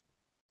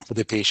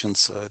the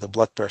patients, the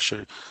blood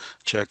pressure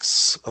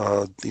checks,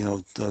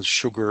 the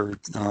sugar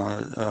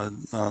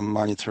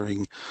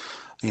monitoring,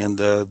 and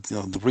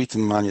the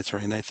written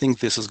monitoring. I think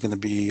this is going to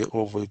be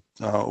over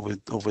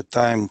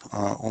time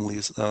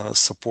only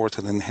support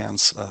and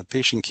enhance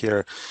patient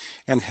care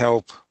and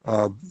help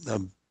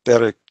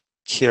better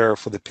care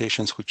for the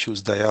patients who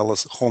choose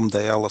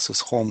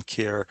dialysis, home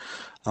care,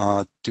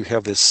 to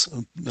have this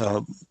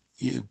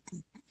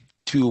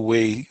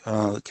two-way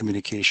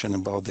communication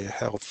about their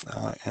health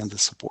and the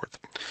support.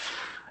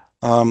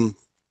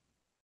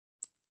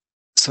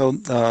 So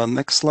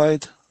next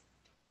slide.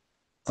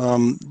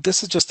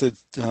 This is just an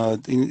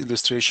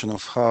illustration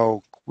of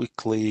how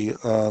quickly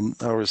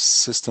our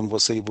system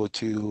was able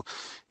to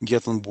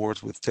get on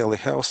board with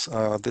telehealth.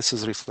 This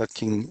is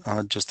reflecting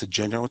just a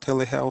general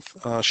telehealth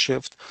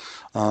shift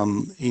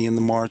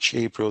in March,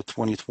 April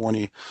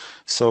 2020.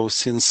 So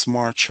since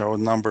March, our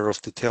number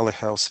of the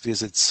telehealth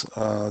visits,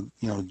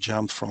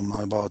 jumped from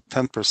about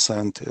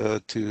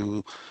 10%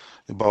 to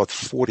about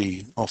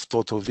 40 of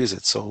total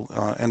visits. So,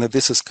 and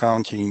this is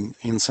counting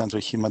in-center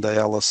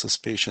hemodialysis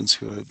patients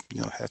who,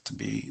 have to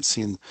be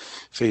seen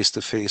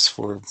face-to-face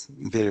for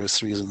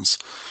various reasons.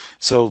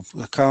 So,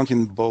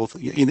 counting both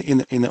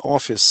in the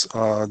office,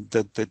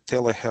 the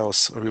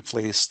telehealth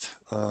replaced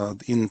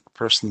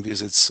in-person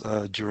visits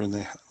during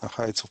the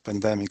heights of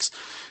pandemics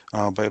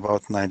by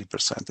about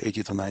 90%,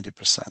 80 to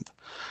 90%.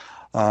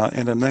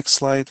 And the next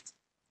slide.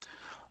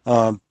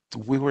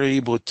 We were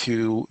able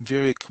to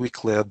very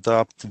quickly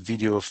adopt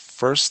video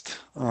first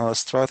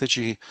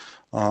strategy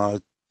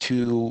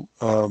to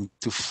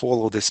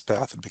follow this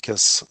path,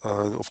 because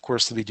of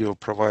course the video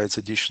provides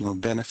additional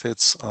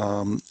benefits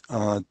to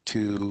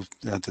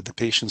the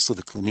patients, to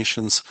the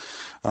clinicians,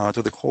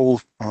 to the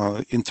whole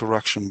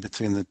interaction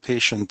between the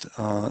patient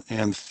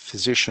and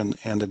physician,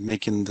 and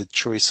making the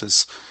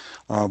choices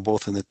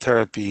both in the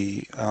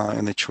therapy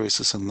and the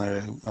choices in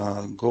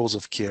the goals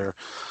of care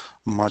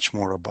much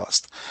more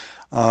robust.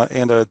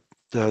 And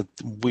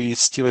we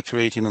still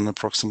operating on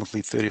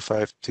approximately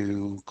 35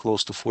 to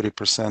close to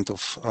 40%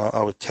 of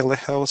our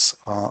telehealth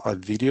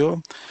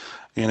video.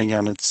 And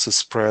again, it's a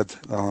spread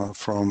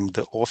from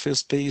the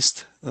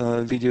office-based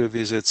video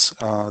visits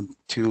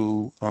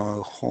to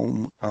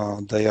home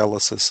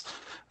dialysis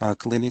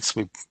clinics.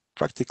 We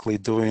practically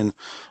doing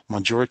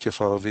majority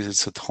of our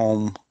visits at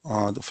home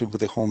with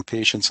the home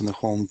patients and the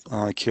home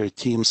care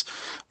teams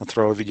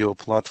through our video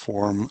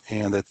platform,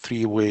 and a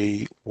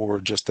three-way or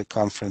just a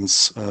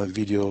conference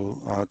video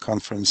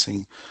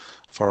conferencing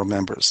for our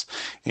members.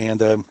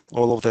 And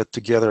all of that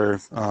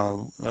together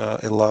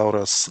allowed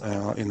us,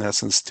 in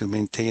essence, to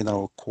maintain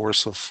our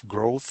course of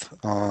growth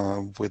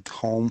with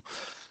home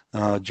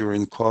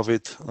during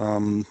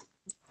COVID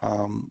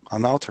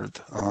unaltered.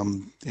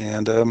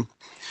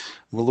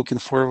 We're looking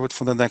forward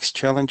for the next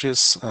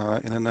challenges.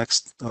 In the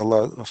next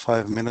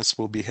 5 minutes,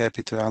 we'll be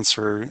happy to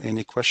answer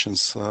any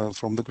questions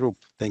from the group.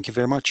 Thank you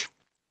very much.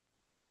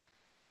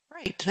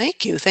 Right,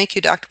 thank you. Thank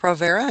you, Dr.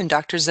 Provera and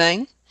Dr.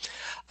 Zheng.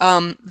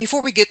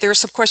 Before we get there,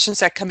 some questions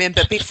that come in,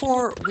 but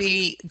before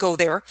we go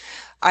there,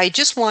 I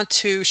just want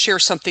to share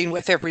something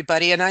with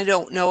everybody, and I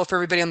don't know if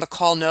everybody on the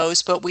call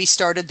knows, but we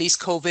started these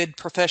COVID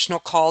professional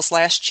calls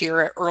last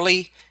year at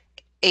early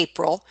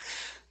April.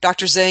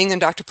 Dr. Zheng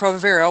and Dr.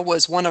 Provera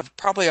was one of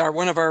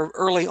our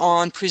early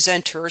on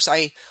presenters.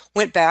 I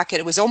went back, and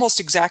it was almost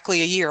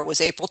exactly a year. It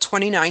was April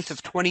 29th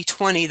of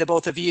 2020. The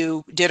both of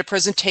you did a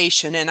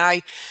presentation, and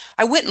I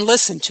went and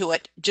listened to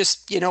it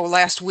just,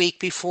 last week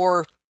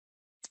before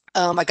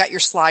I got your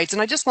slides,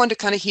 and I just wanted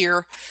to kind of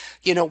hear,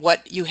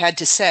 what you had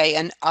to say.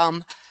 And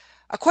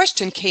a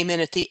question came in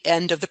at the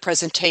end of the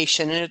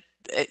presentation, and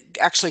it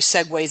actually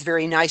segues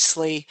very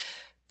nicely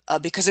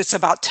because it's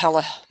about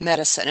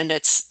telemedicine. And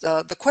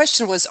the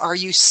question was, are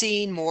you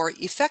seeing more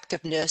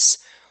effectiveness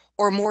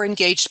or more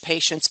engaged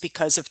patients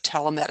because of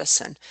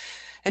telemedicine?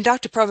 And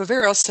Dr.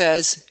 Provera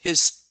says,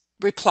 his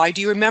reply, do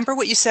you remember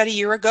what you said a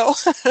year ago?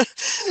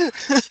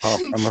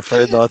 I'm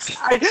afraid not.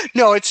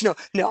 No.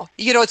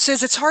 It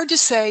says it's hard to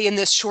say in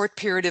this short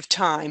period of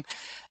time,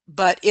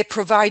 but it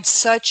provides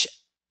such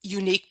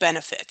unique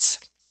benefits.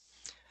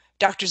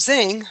 Dr.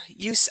 Zheng,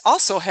 you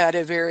also had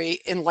a very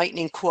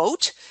enlightening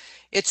quote.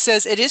 It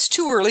says, it is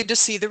too early to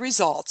see the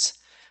results,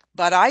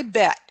 but I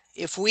bet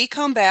if we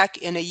come back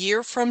in a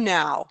year from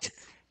now,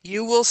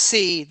 you will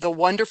see the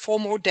wonderful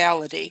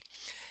modality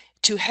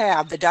to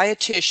have the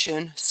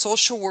dietitian,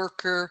 social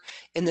worker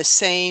in the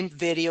same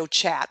video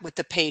chat with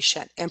the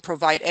patient and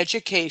provide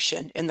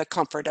education in the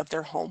comfort of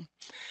their home.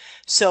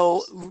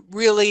 So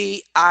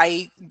really,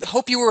 I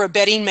hope you were a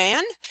betting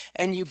man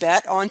and you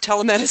bet on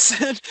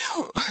telemedicine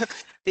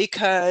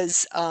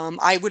because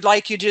I would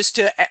like you just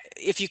to,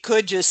 if you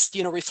could just,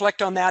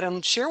 reflect on that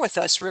and share with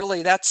us,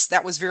 really,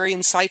 that was very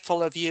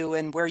insightful of you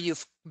and where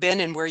you've been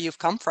and where you've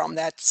come from.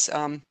 That's,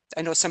 I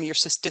know some of your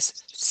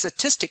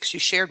statistics you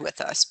shared with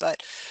us,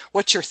 but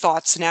what's your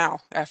thoughts now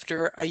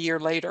after a year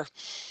later?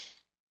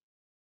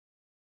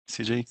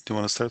 Sijie, do you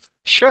want to start?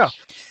 Sure.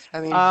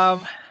 I mean,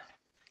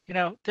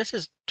 this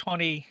is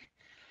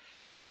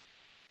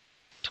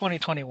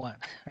 2021,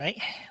 right?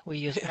 We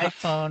use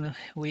iPhone,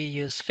 we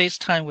use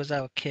FaceTime with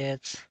our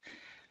kids.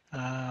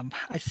 Let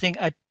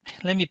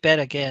me bet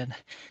again.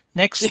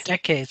 Next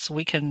decades,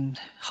 we can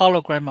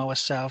hologram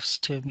ourselves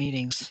to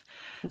meetings.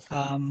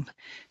 And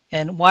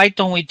why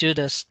don't we do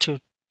this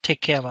to take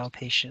care of our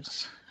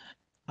patients?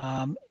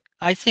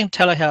 I think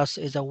telehealth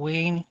is a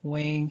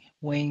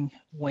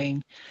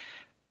win-win-win-win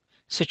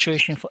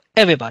situation for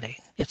everybody.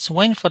 It's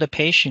win for the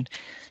patient.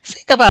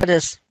 Think about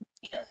this.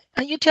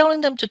 Are you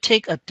telling them to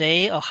take a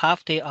day or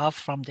half day off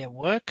from their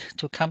work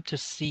to come to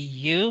see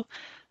you,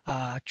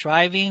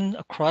 driving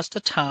across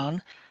the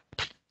town,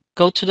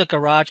 go to the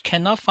garage,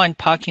 cannot find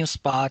parking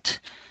spot,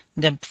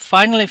 then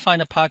finally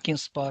find a parking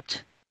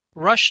spot,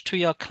 rush to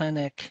your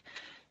clinic,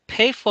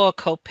 pay for a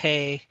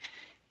copay,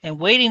 and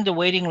wait in the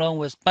waiting room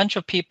with a bunch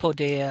of people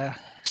there,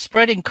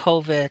 spreading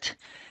COVID,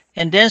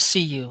 and then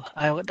see you?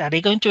 Are they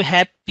going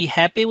to be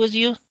happy with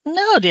you?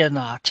 No, they're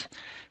not.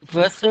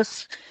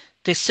 Versus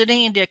they're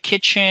sitting in their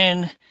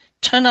kitchen,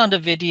 turn on the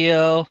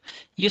video,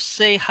 you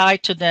say hi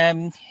to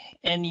them,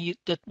 and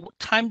the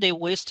time they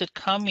wasted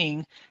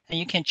coming, and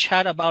you can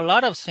chat about a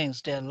lot of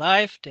things, their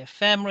life, their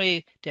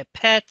family, their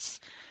pets,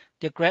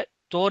 their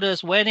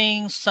daughter's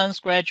wedding, son's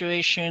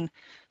graduation.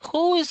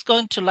 Who is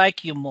going to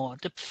like you more,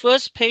 the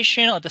first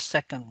patient or the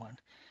second one?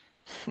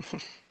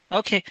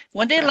 Okay,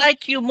 when they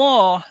like you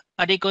more,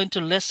 are they going to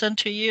listen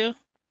to you?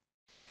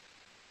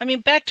 I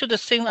mean, back to the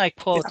thing I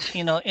quote,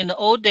 in the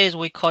old days,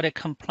 we call it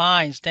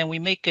compliance. Then we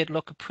make it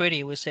look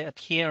pretty. We say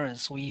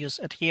adherence. We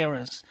use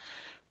adherence.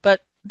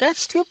 But that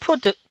still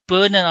put the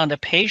burden on the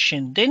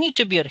patient. They need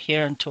to be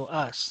adherent to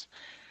us.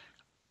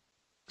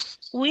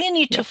 We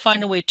need to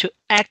find a way to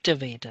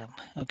activate them.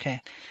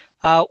 Okay.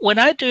 When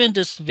I doing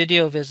this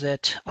video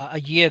visit a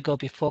year ago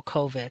before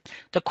COVID,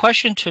 the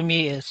question to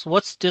me is,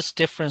 what's this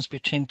difference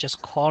between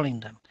just calling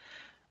them?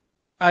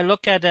 I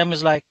look at them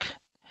as like,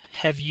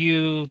 have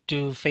you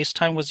do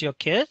FaceTime with your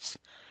kids?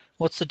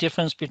 What's the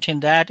difference between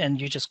that and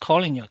you just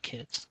calling your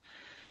kids?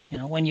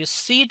 When you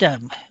see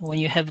them, when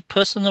you have a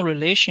personal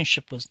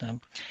relationship with them,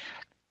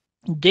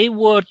 they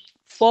would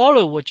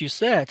follow what you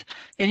said.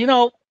 And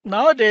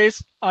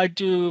nowadays I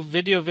do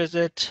video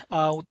visit,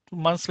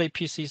 monthly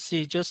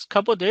PCC. Just a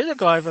couple of days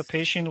ago, I have a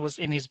patient was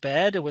in his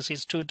bed. It was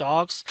his two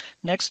dogs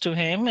next to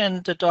him,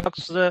 and the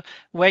dogs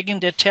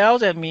wagging their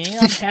tails at me.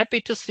 I'm happy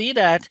to see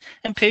that,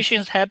 and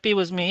patient's happy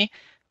with me.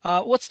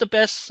 What's the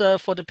best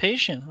for the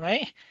patient,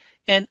 right?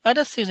 And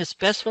other things is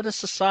best for the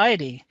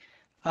society.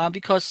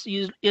 because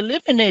you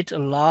eliminate a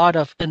lot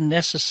of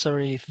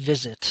unnecessary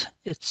visit.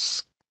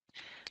 It's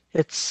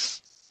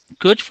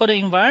good for the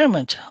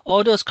environment.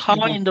 All those cars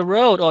Mhm. in the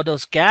road, all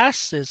those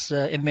gases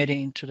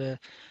emitting into the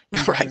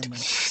Right.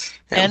 environment.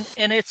 Yeah.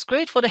 And it's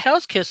great for the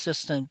healthcare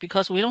system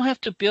because we don't have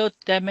to build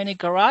that many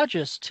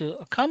garages to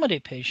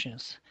accommodate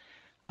patients.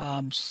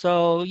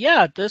 So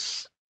yeah,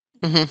 this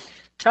Mhm.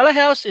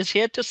 telehealth is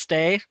here to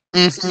stay.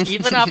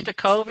 Even Mhm. after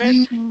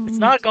COVID, it's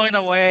not going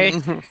away.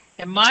 Mhm.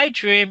 And my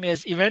dream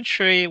is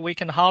eventually we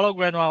can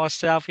hologram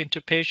ourselves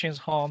into patients'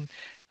 home.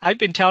 I've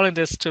been telling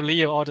this to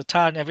Leo all the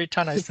time. Every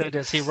time I say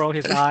this, he rolled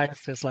his eyes.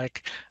 It's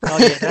like, oh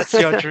yeah, that's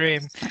your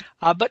dream.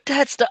 But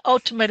that's the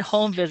ultimate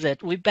home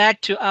visit. We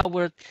back to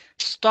our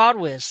start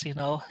with,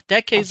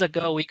 decades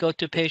ago, we go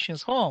to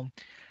patients' home.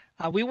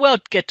 We will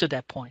get to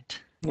that point.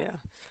 Yeah.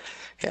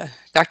 Yeah.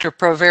 Dr.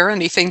 Provera,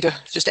 anything to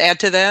just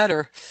add to that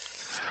or?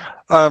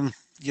 A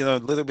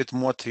little bit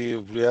more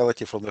to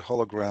reality from the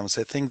holograms.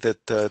 I think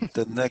that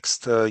the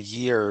next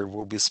year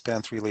will be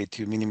spent really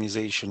to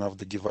minimization of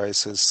the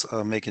devices,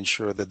 making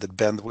sure that the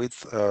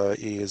bandwidth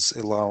is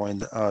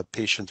allowing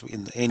patient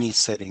in any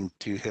setting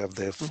to have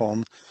their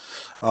phone,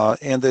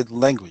 and the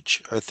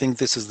language. I think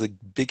this is the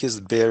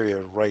biggest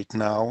barrier right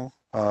now.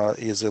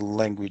 Is a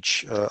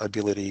language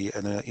ability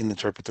and in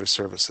interpreter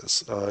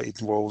services.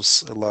 It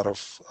involves a lot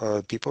of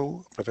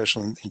people,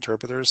 professional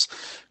interpreters,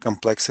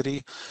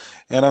 complexity,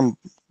 and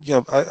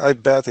I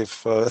bet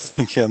if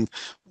again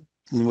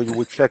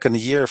we check in a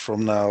year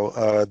from now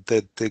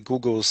that the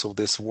Googles of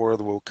this world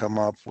will come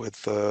up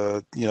with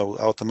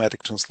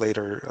automatic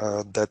translator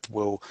that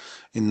will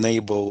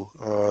enable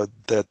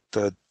that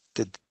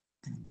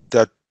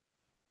that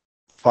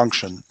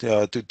function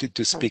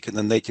to speak in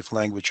the native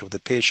language of the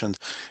patient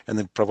and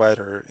the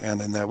provider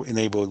and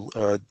enable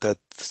that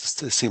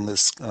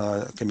seamless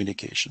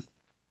communication.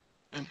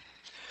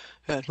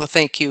 Good. Well,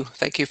 thank you.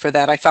 Thank you for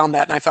that. I found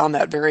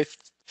that very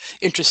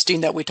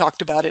interesting that we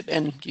talked about it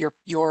and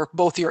your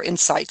both your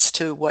insights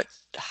to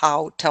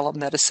how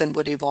telemedicine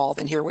would evolve,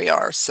 and here we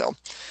are. So,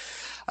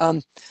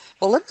 um,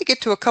 well, let me get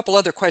to a couple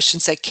other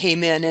questions that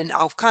came in, and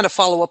I'll kind of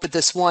follow up with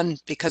this one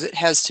because it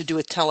has to do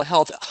with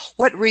telehealth.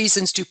 What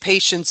reasons do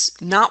patients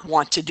not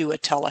want to do a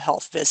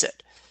telehealth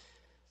visit?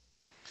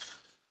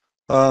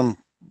 Um,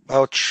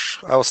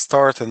 I'll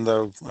start and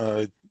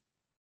the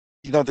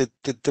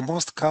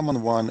most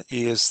common one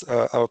is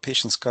our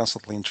patients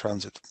constantly in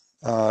transit,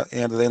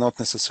 and they're not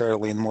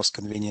necessarily in most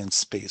convenient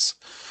space.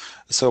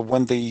 So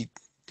when they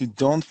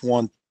don't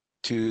want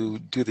to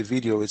do the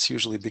video, it's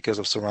usually because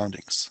of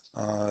surroundings.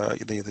 They're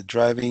either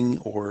driving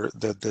or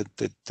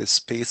the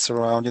space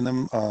surrounding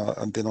them,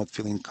 and they're not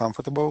feeling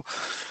comfortable.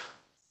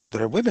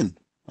 There are women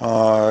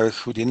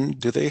who didn't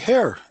do their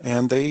hair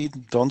and they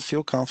don't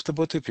feel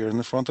comfortable to appear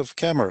in front of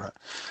camera.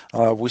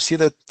 We see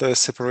that the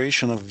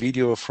separation of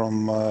video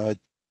from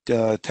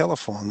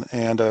telephone,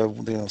 and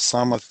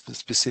some are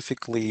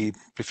specifically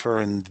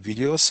preferring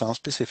video, some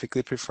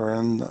specifically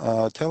preferring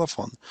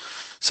telephone.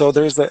 So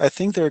I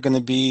think there are going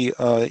to be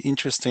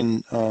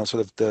interesting sort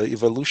of the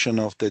evolution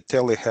of the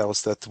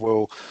telehealth that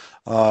will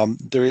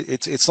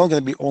it's not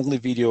going to be only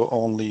video,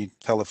 only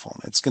telephone.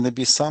 It's going to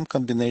be some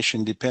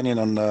combination depending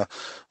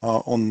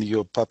on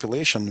your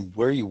population,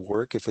 where you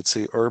work, if it's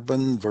a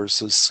urban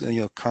versus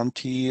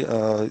country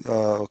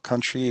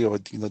or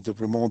the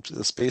remote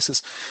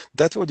spaces.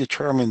 That will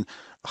determine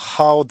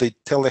how the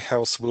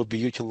telehealth will be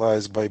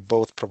utilized by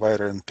both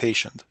provider and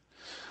patient.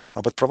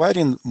 But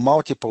providing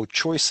multiple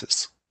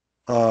choices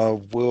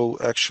will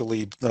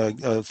actually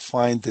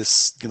find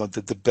this,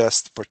 the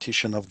best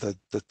partition of the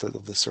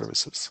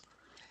services.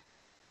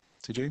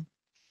 TJ?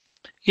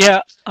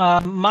 Yeah,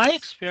 my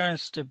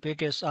experience, the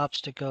biggest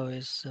obstacle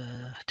is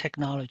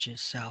technology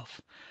itself.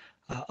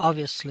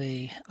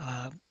 Obviously,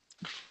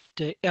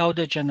 the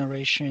elder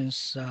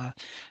generations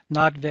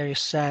not very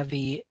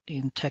savvy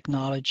in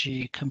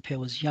technology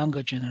compared with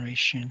younger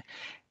generation.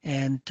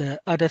 And the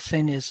other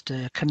thing is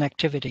the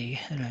connectivity.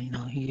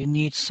 You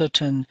need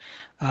certain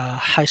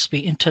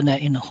high-speed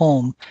internet in the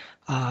home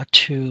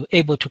to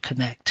able to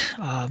connect.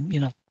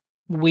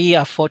 We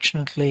are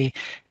fortunately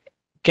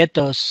get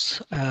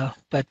those,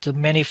 but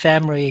many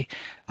family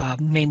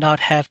may not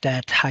have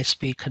that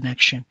high-speed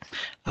connection.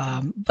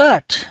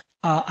 But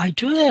I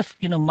do have,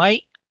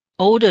 my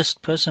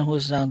oldest person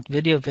who's on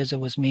video visit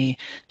with me.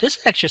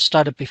 This actually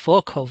started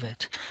before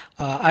COVID.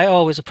 I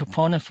always a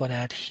proponent for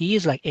that. He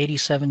is like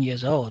 87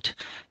 years old,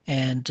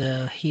 and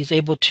he's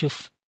able to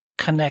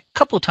connect a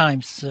couple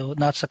times, so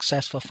not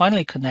successful.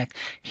 Finally connect.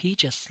 He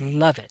just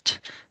love it.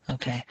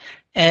 Okay,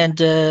 and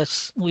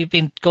we've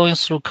been going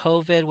through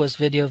COVID with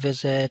video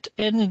visit,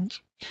 and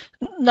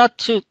not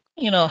to,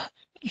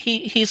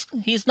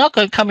 he's not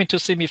going coming to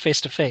see me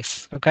face to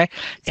face. Okay,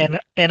 and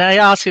I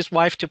asked his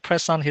wife to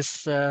press on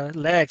his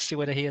leg, see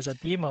whether he has a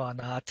demo or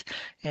not,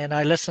 and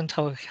I listened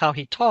to how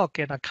he talk,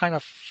 and I kind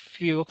of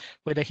feel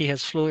whether he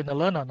has flu in the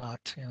lung or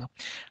not.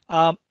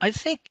 I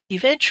think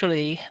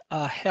eventually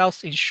a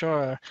health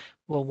insurer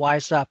will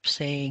wise up,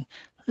 saying,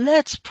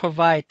 let's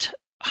provide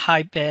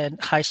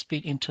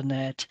high-speed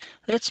internet.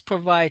 Let's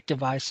provide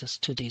devices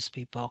to these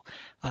people,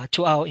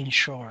 to our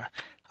insurer,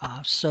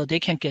 so they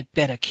can get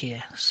better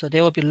care. So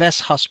there will be less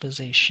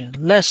hospitalization,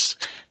 less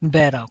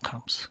bad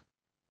outcomes.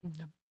 All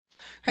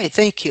right,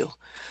 thank you.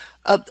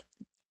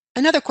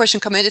 Another question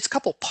come in, it's a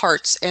couple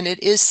parts, and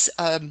it is,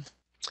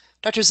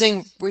 Dr.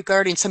 Zheng,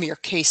 regarding some of your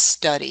case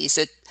studies.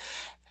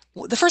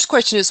 The first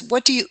question is,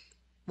 what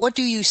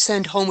do you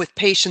send home with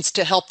patients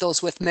to help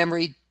those with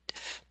memory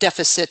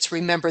deficits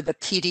remember the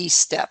PD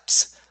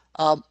steps?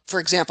 For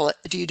example,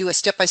 do you do a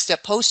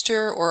step-by-step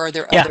poster, or are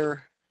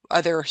there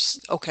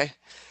others? Okay.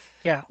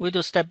 Yeah, we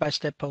do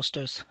step-by-step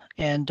posters,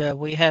 and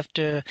we have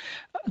to.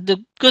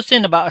 The good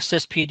thing about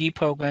Assist PD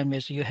program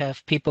is you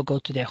have people go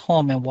to their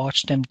home and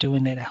watch them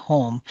doing it at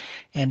home,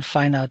 and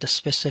find out the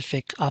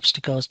specific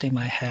obstacles they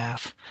might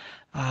have.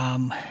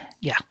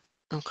 Yeah.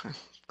 Okay.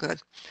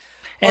 Good.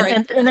 All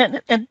right.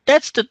 And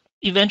that's the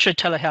eventual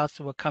telehealth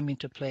will come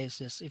into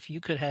place. Is if you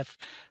could have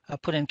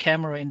put in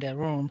camera in their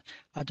room,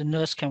 the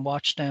nurse can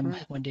watch them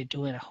when they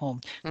do it at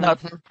home. Now,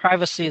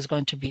 privacy is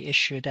going to be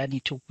issue that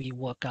need to be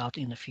worked out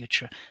in the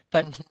future.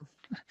 But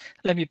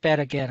let me bet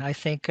again. I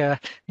think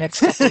next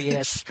couple of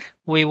years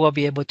we will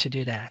be able to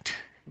do that.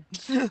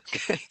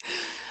 Okay.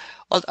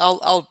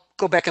 I'll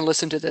go back and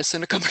listen to this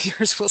in a couple of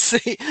years. We'll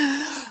see.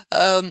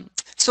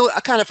 So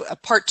a kind of a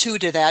part two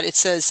to that. It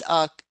says,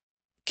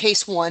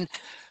 case one,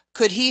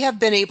 could he have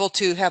been able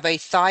to have a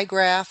thigh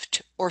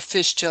graft or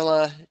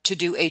fistula to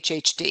do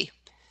HHD?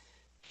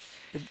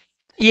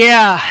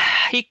 Yeah,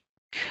 he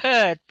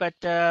could, but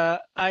given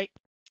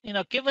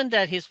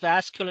that his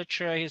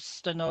vasculature, his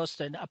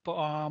stenosis and upper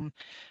arm,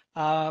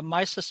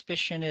 my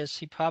suspicion is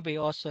he probably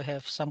also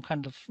have some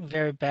kind of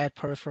very bad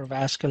peripheral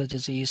vascular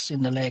disease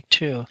in the leg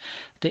too.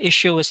 The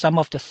issue with some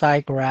of the thigh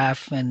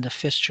graft and the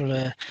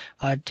fistula,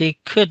 they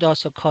could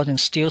also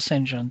cause Steele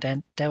syndrome.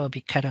 Then that would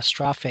be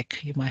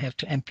catastrophic. You might have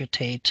to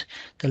amputate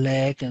the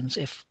leg and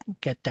if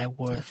get that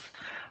worth.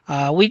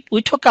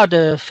 We took out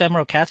the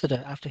femoral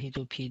catheter after he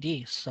did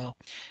PD, so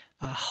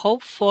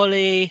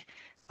hopefully,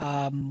 he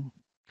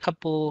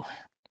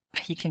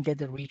can get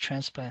the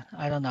retransplant.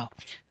 I don't know.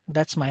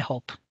 That's my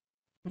hope.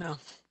 No.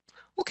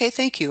 Okay,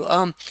 thank you.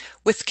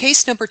 With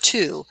case number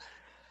two,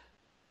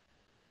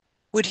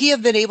 would he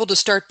have been able to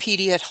start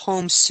PD at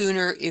home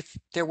sooner if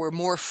there were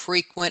more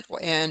frequent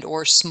and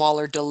or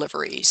smaller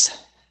deliveries?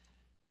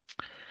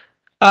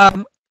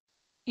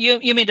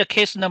 You mean the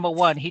case number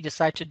one? He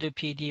decided to do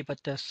PD,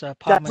 but this That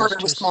apartment part is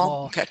too was small.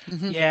 small. Okay.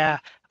 Yeah,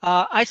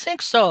 I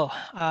think so.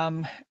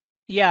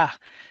 Yeah,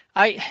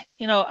 I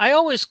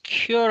always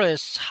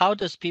curious how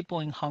does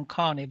people in Hong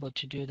Kong able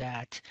to do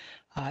that?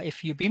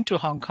 If you've been to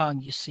Hong Kong,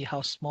 you see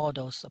how small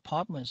those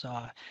apartments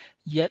are.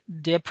 Yet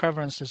their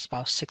preference is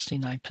about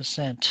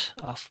 69%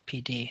 of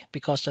PD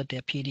because of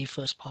their PD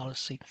first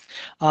policy.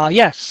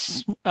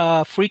 Yes,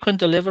 frequent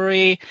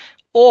delivery,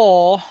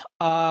 or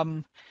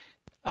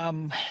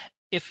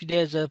if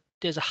there's a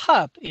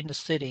hub in the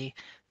city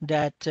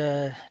that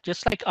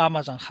just like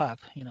Amazon hub,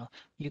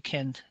 you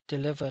can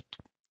deliver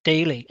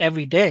daily,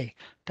 every day.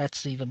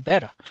 That's even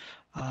better.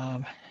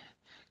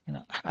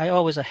 I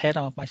always ahead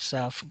of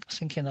myself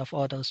thinking of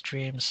all those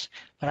dreams,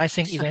 but I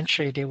think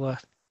eventually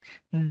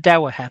that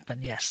will happen.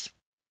 Yes.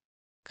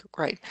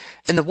 Great.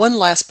 And the one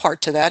last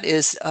part to that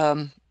is,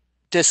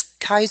 does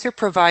Kaiser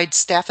provide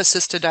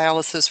staff-assisted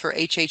dialysis for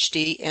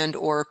HHD and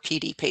or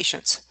PD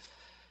patients?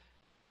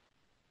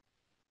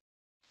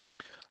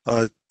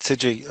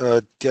 Sijie,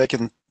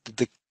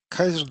 the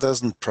Kaiser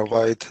doesn't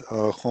provide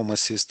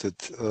home-assisted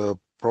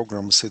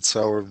programs. It's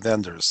our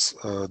vendors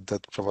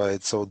that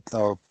provide. So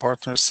our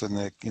partners, in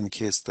the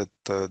case that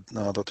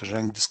Dr.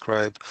 Zheng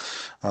described,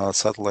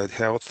 Satellite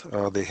Health,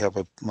 they have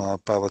a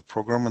pilot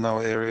program in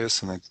our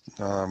areas, and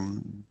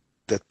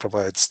that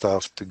provides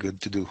staff to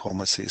do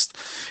home assist.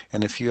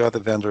 And a few other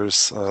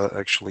vendors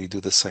actually do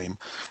the same.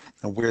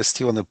 And we're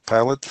still on the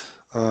pilot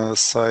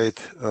side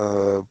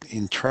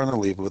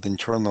internally with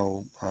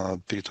internal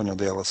peritoneal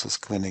dialysis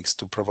clinics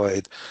to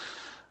provide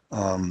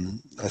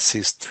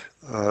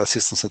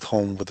assistance at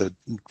home with the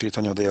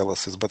peritoneal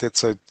dialysis. But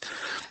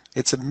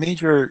it's a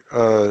major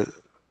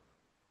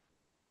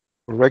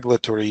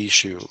regulatory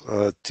issue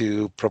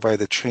to provide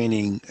the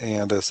training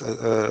and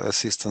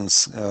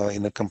assistance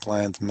in a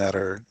compliant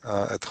manner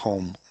at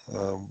home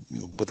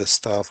with a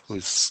staff who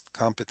is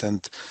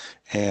competent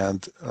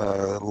and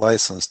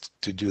licensed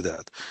to do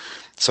that.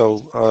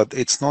 So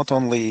it's not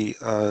only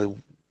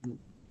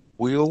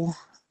will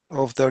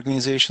of the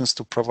organizations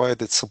to provide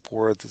that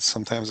support,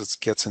 sometimes it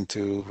gets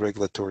into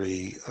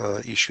regulatory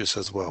issues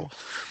as well.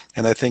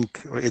 And I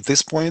think at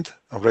this point,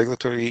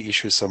 regulatory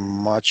issues are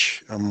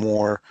much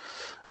more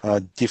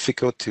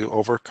difficult to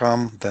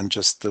overcome than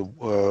just the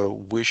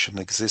wish and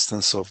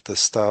existence of the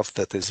staff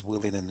that is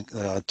willing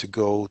to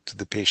go to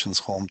the patient's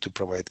home to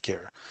provide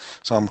care.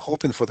 So I'm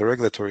hoping for the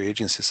regulatory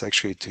agencies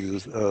actually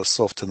to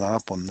soften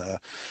up on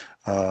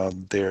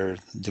their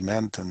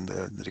demand and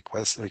the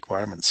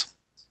requirements.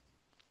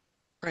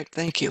 Right,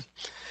 thank you.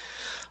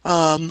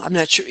 I'm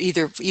not sure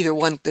either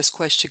one this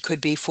question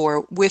could be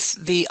for. With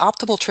the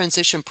optimal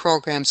transition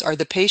programs, are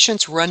the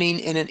patients running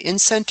in an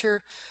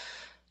in-center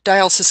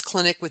dialysis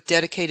clinic with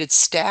dedicated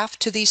staff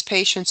to these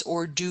patients,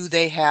 or do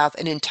they have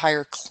an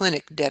entire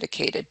clinic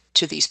dedicated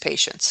to these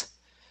patients?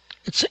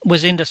 It's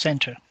within the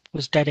center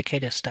with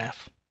dedicated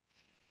staff.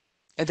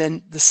 And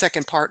then the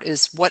second part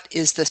is, what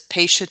is the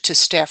patient to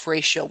staff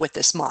ratio with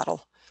this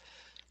model?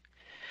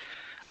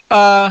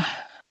 I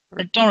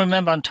don't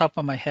remember on top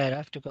of my head. I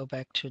have to go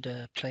back to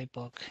the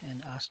playbook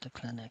and ask the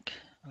clinic.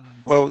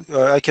 Well,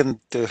 I can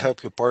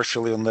help you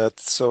partially on that.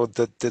 So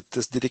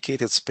this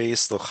dedicated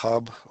space, the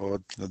hub or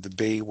the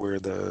bay where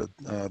the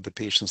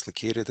patient's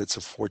located, it's a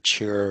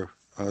 4-chair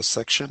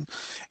section,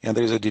 and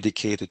there is a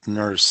dedicated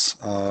nurse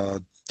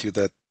to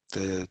that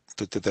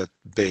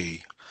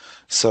bay.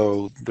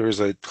 So there is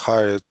a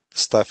higher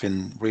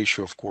staffing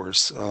ratio, of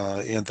course,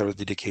 and there are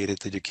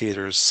dedicated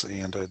educators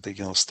and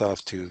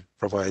staff to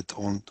provide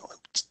on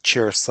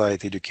chair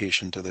side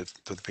education to the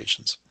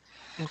patients.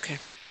 Okay.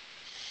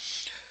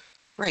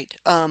 Right.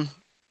 I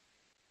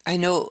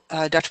know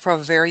Dr.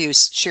 Provera, you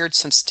shared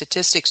some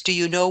statistics. Do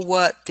you know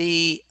what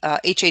the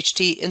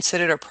HHT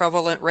incident or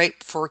prevalent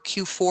rate for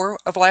Q4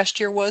 of last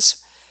year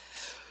was?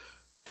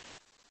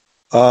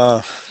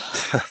 I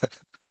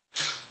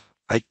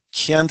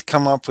can't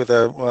come up with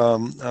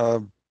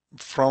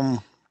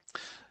from.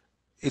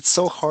 It's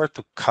so hard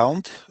to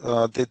count.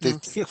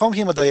 The home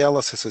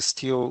hemodialysis is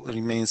still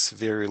remains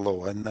very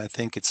low, and I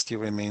think it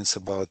still remains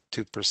about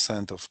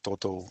 2% of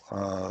total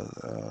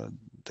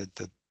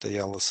the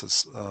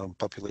dialysis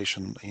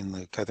population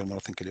in Kaiser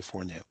Northern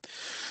California.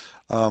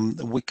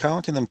 We're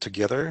counting them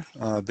together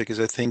because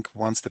I think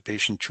once the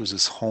patient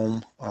chooses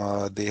home,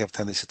 they have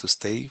tendency to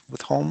stay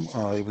with home,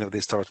 even if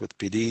they start with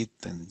PD,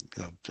 then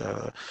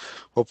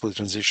hopefully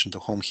transition to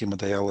home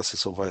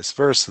hemodialysis or vice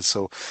versa.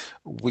 So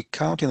we're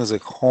counting as a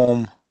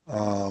home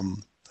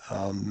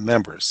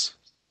members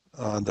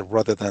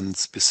rather than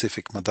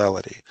specific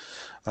modality.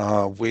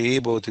 We're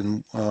able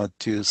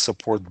to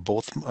support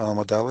both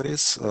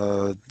modalities.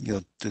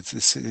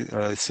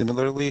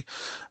 Similarly,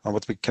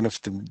 what we kind of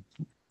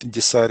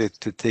decided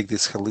to take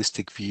this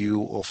holistic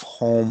view of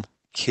home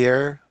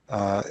care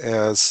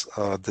as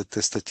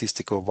the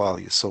statistical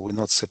value. So we're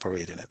not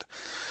separating it.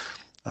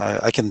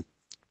 I can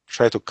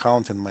try to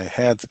count in my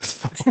head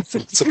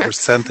it's a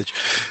percentage,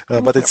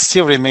 but it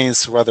still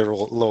remains rather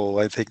low.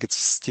 I think it's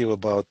still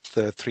about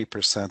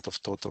 3%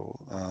 of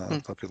total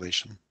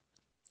population.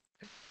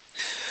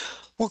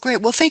 Well,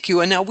 great. Well, thank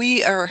you. And now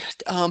we are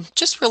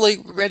just really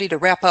ready to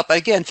wrap up.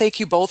 Again,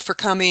 thank you both for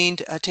coming,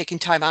 taking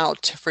time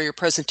out for your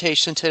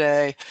presentation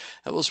today.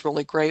 It was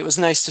really great. It was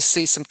nice to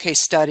see some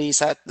case studies.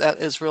 That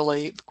is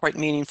really quite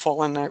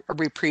meaningful, and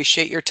we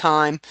appreciate your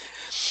time.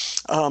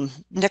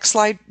 Next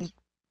slide,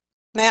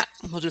 Matt.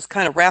 We'll just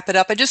kind of wrap it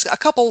up. And just a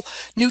couple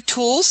new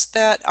tools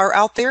that are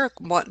out there.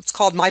 It's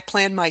called My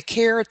Plan, My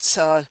Care. It's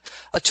a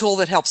tool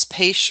that helps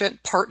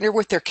patient partner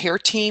with their care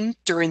team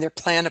during their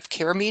plan of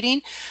care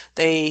meeting.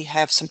 They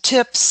have some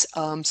tips,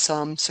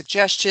 some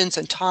suggestions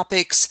and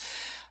topics.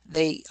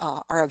 They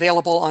are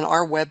available on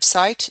our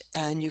website,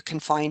 and you can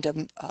find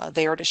them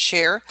there to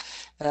share.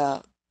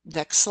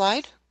 Next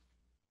slide.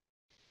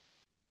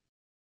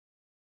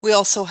 We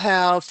also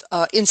have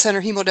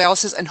in-center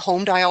hemodialysis and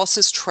home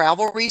dialysis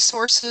travel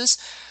resources.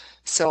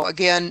 So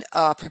again,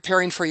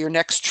 preparing for your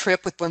next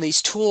trip with one of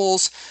these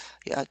tools,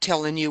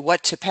 telling you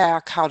what to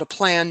pack, how to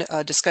plan,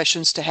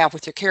 discussions to have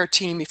with your care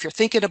team if you're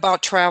thinking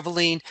about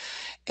traveling.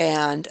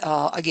 And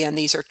again,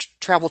 these are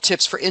travel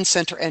tips for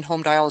in-center and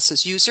home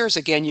dialysis users.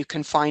 Again, you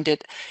can find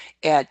it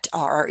at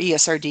our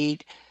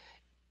ESRD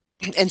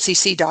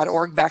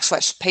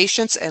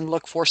NCC.org/patients and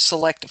look for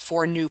select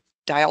for new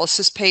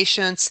dialysis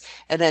patients,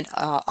 and then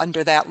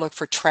under that look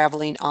for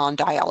traveling on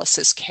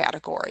dialysis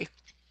category.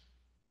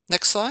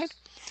 Next slide.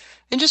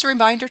 And just a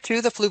reminder too,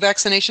 the flu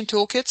vaccination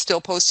toolkit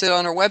still posted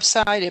on our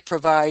website. It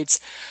provides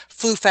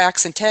flu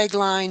facts and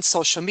taglines,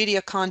 social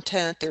media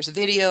content, there's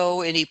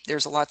video,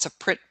 there's lots of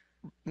print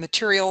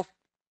material,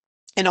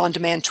 and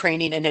on-demand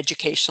training and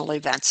educational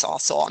events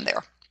also on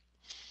there.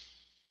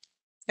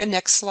 And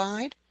next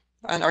slide.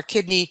 On our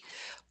kidney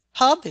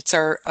hub, it's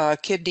our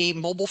kidney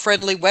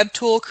mobile-friendly web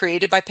tool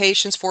created by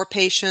patients for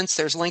patients.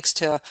 There's links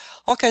to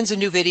all kinds of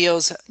new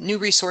videos, new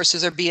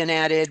resources are being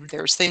added.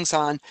 There's things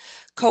on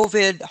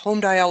COVID, home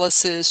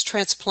dialysis,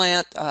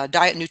 transplant,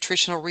 diet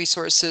nutritional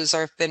resources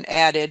have been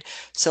added.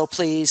 So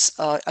please,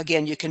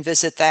 again, you can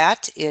visit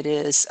that. It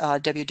is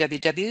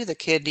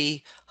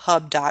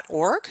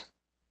www.thekidneyhub.org.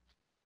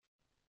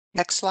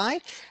 Next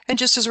slide. And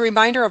just as a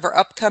reminder of our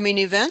upcoming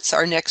events,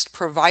 our next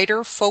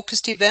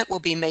provider-focused event will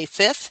be May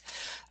 5th,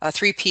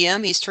 3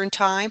 p.m. Eastern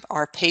Time.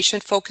 Our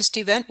patient-focused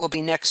event will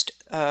be next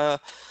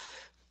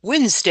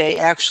Wednesday,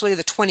 actually,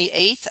 the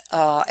 28th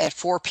at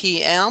 4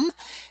 p.m.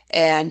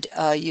 And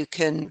you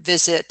can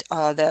visit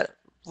the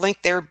link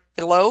there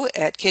below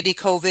at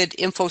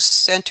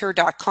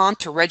kidneycovidinfocenter.com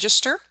to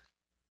register.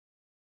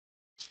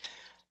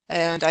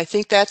 And I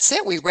think that's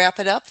it. We wrap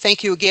it up.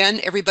 Thank you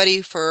again,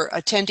 everybody, for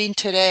attending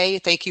today.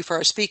 Thank you for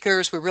our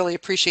speakers. We really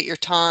appreciate your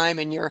time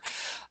and your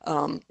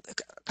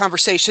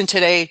conversation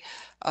today.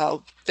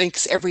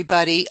 Thanks,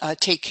 everybody.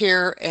 Take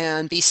care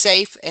and be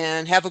safe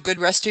and have a good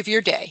rest of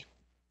your day.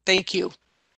 Thank you.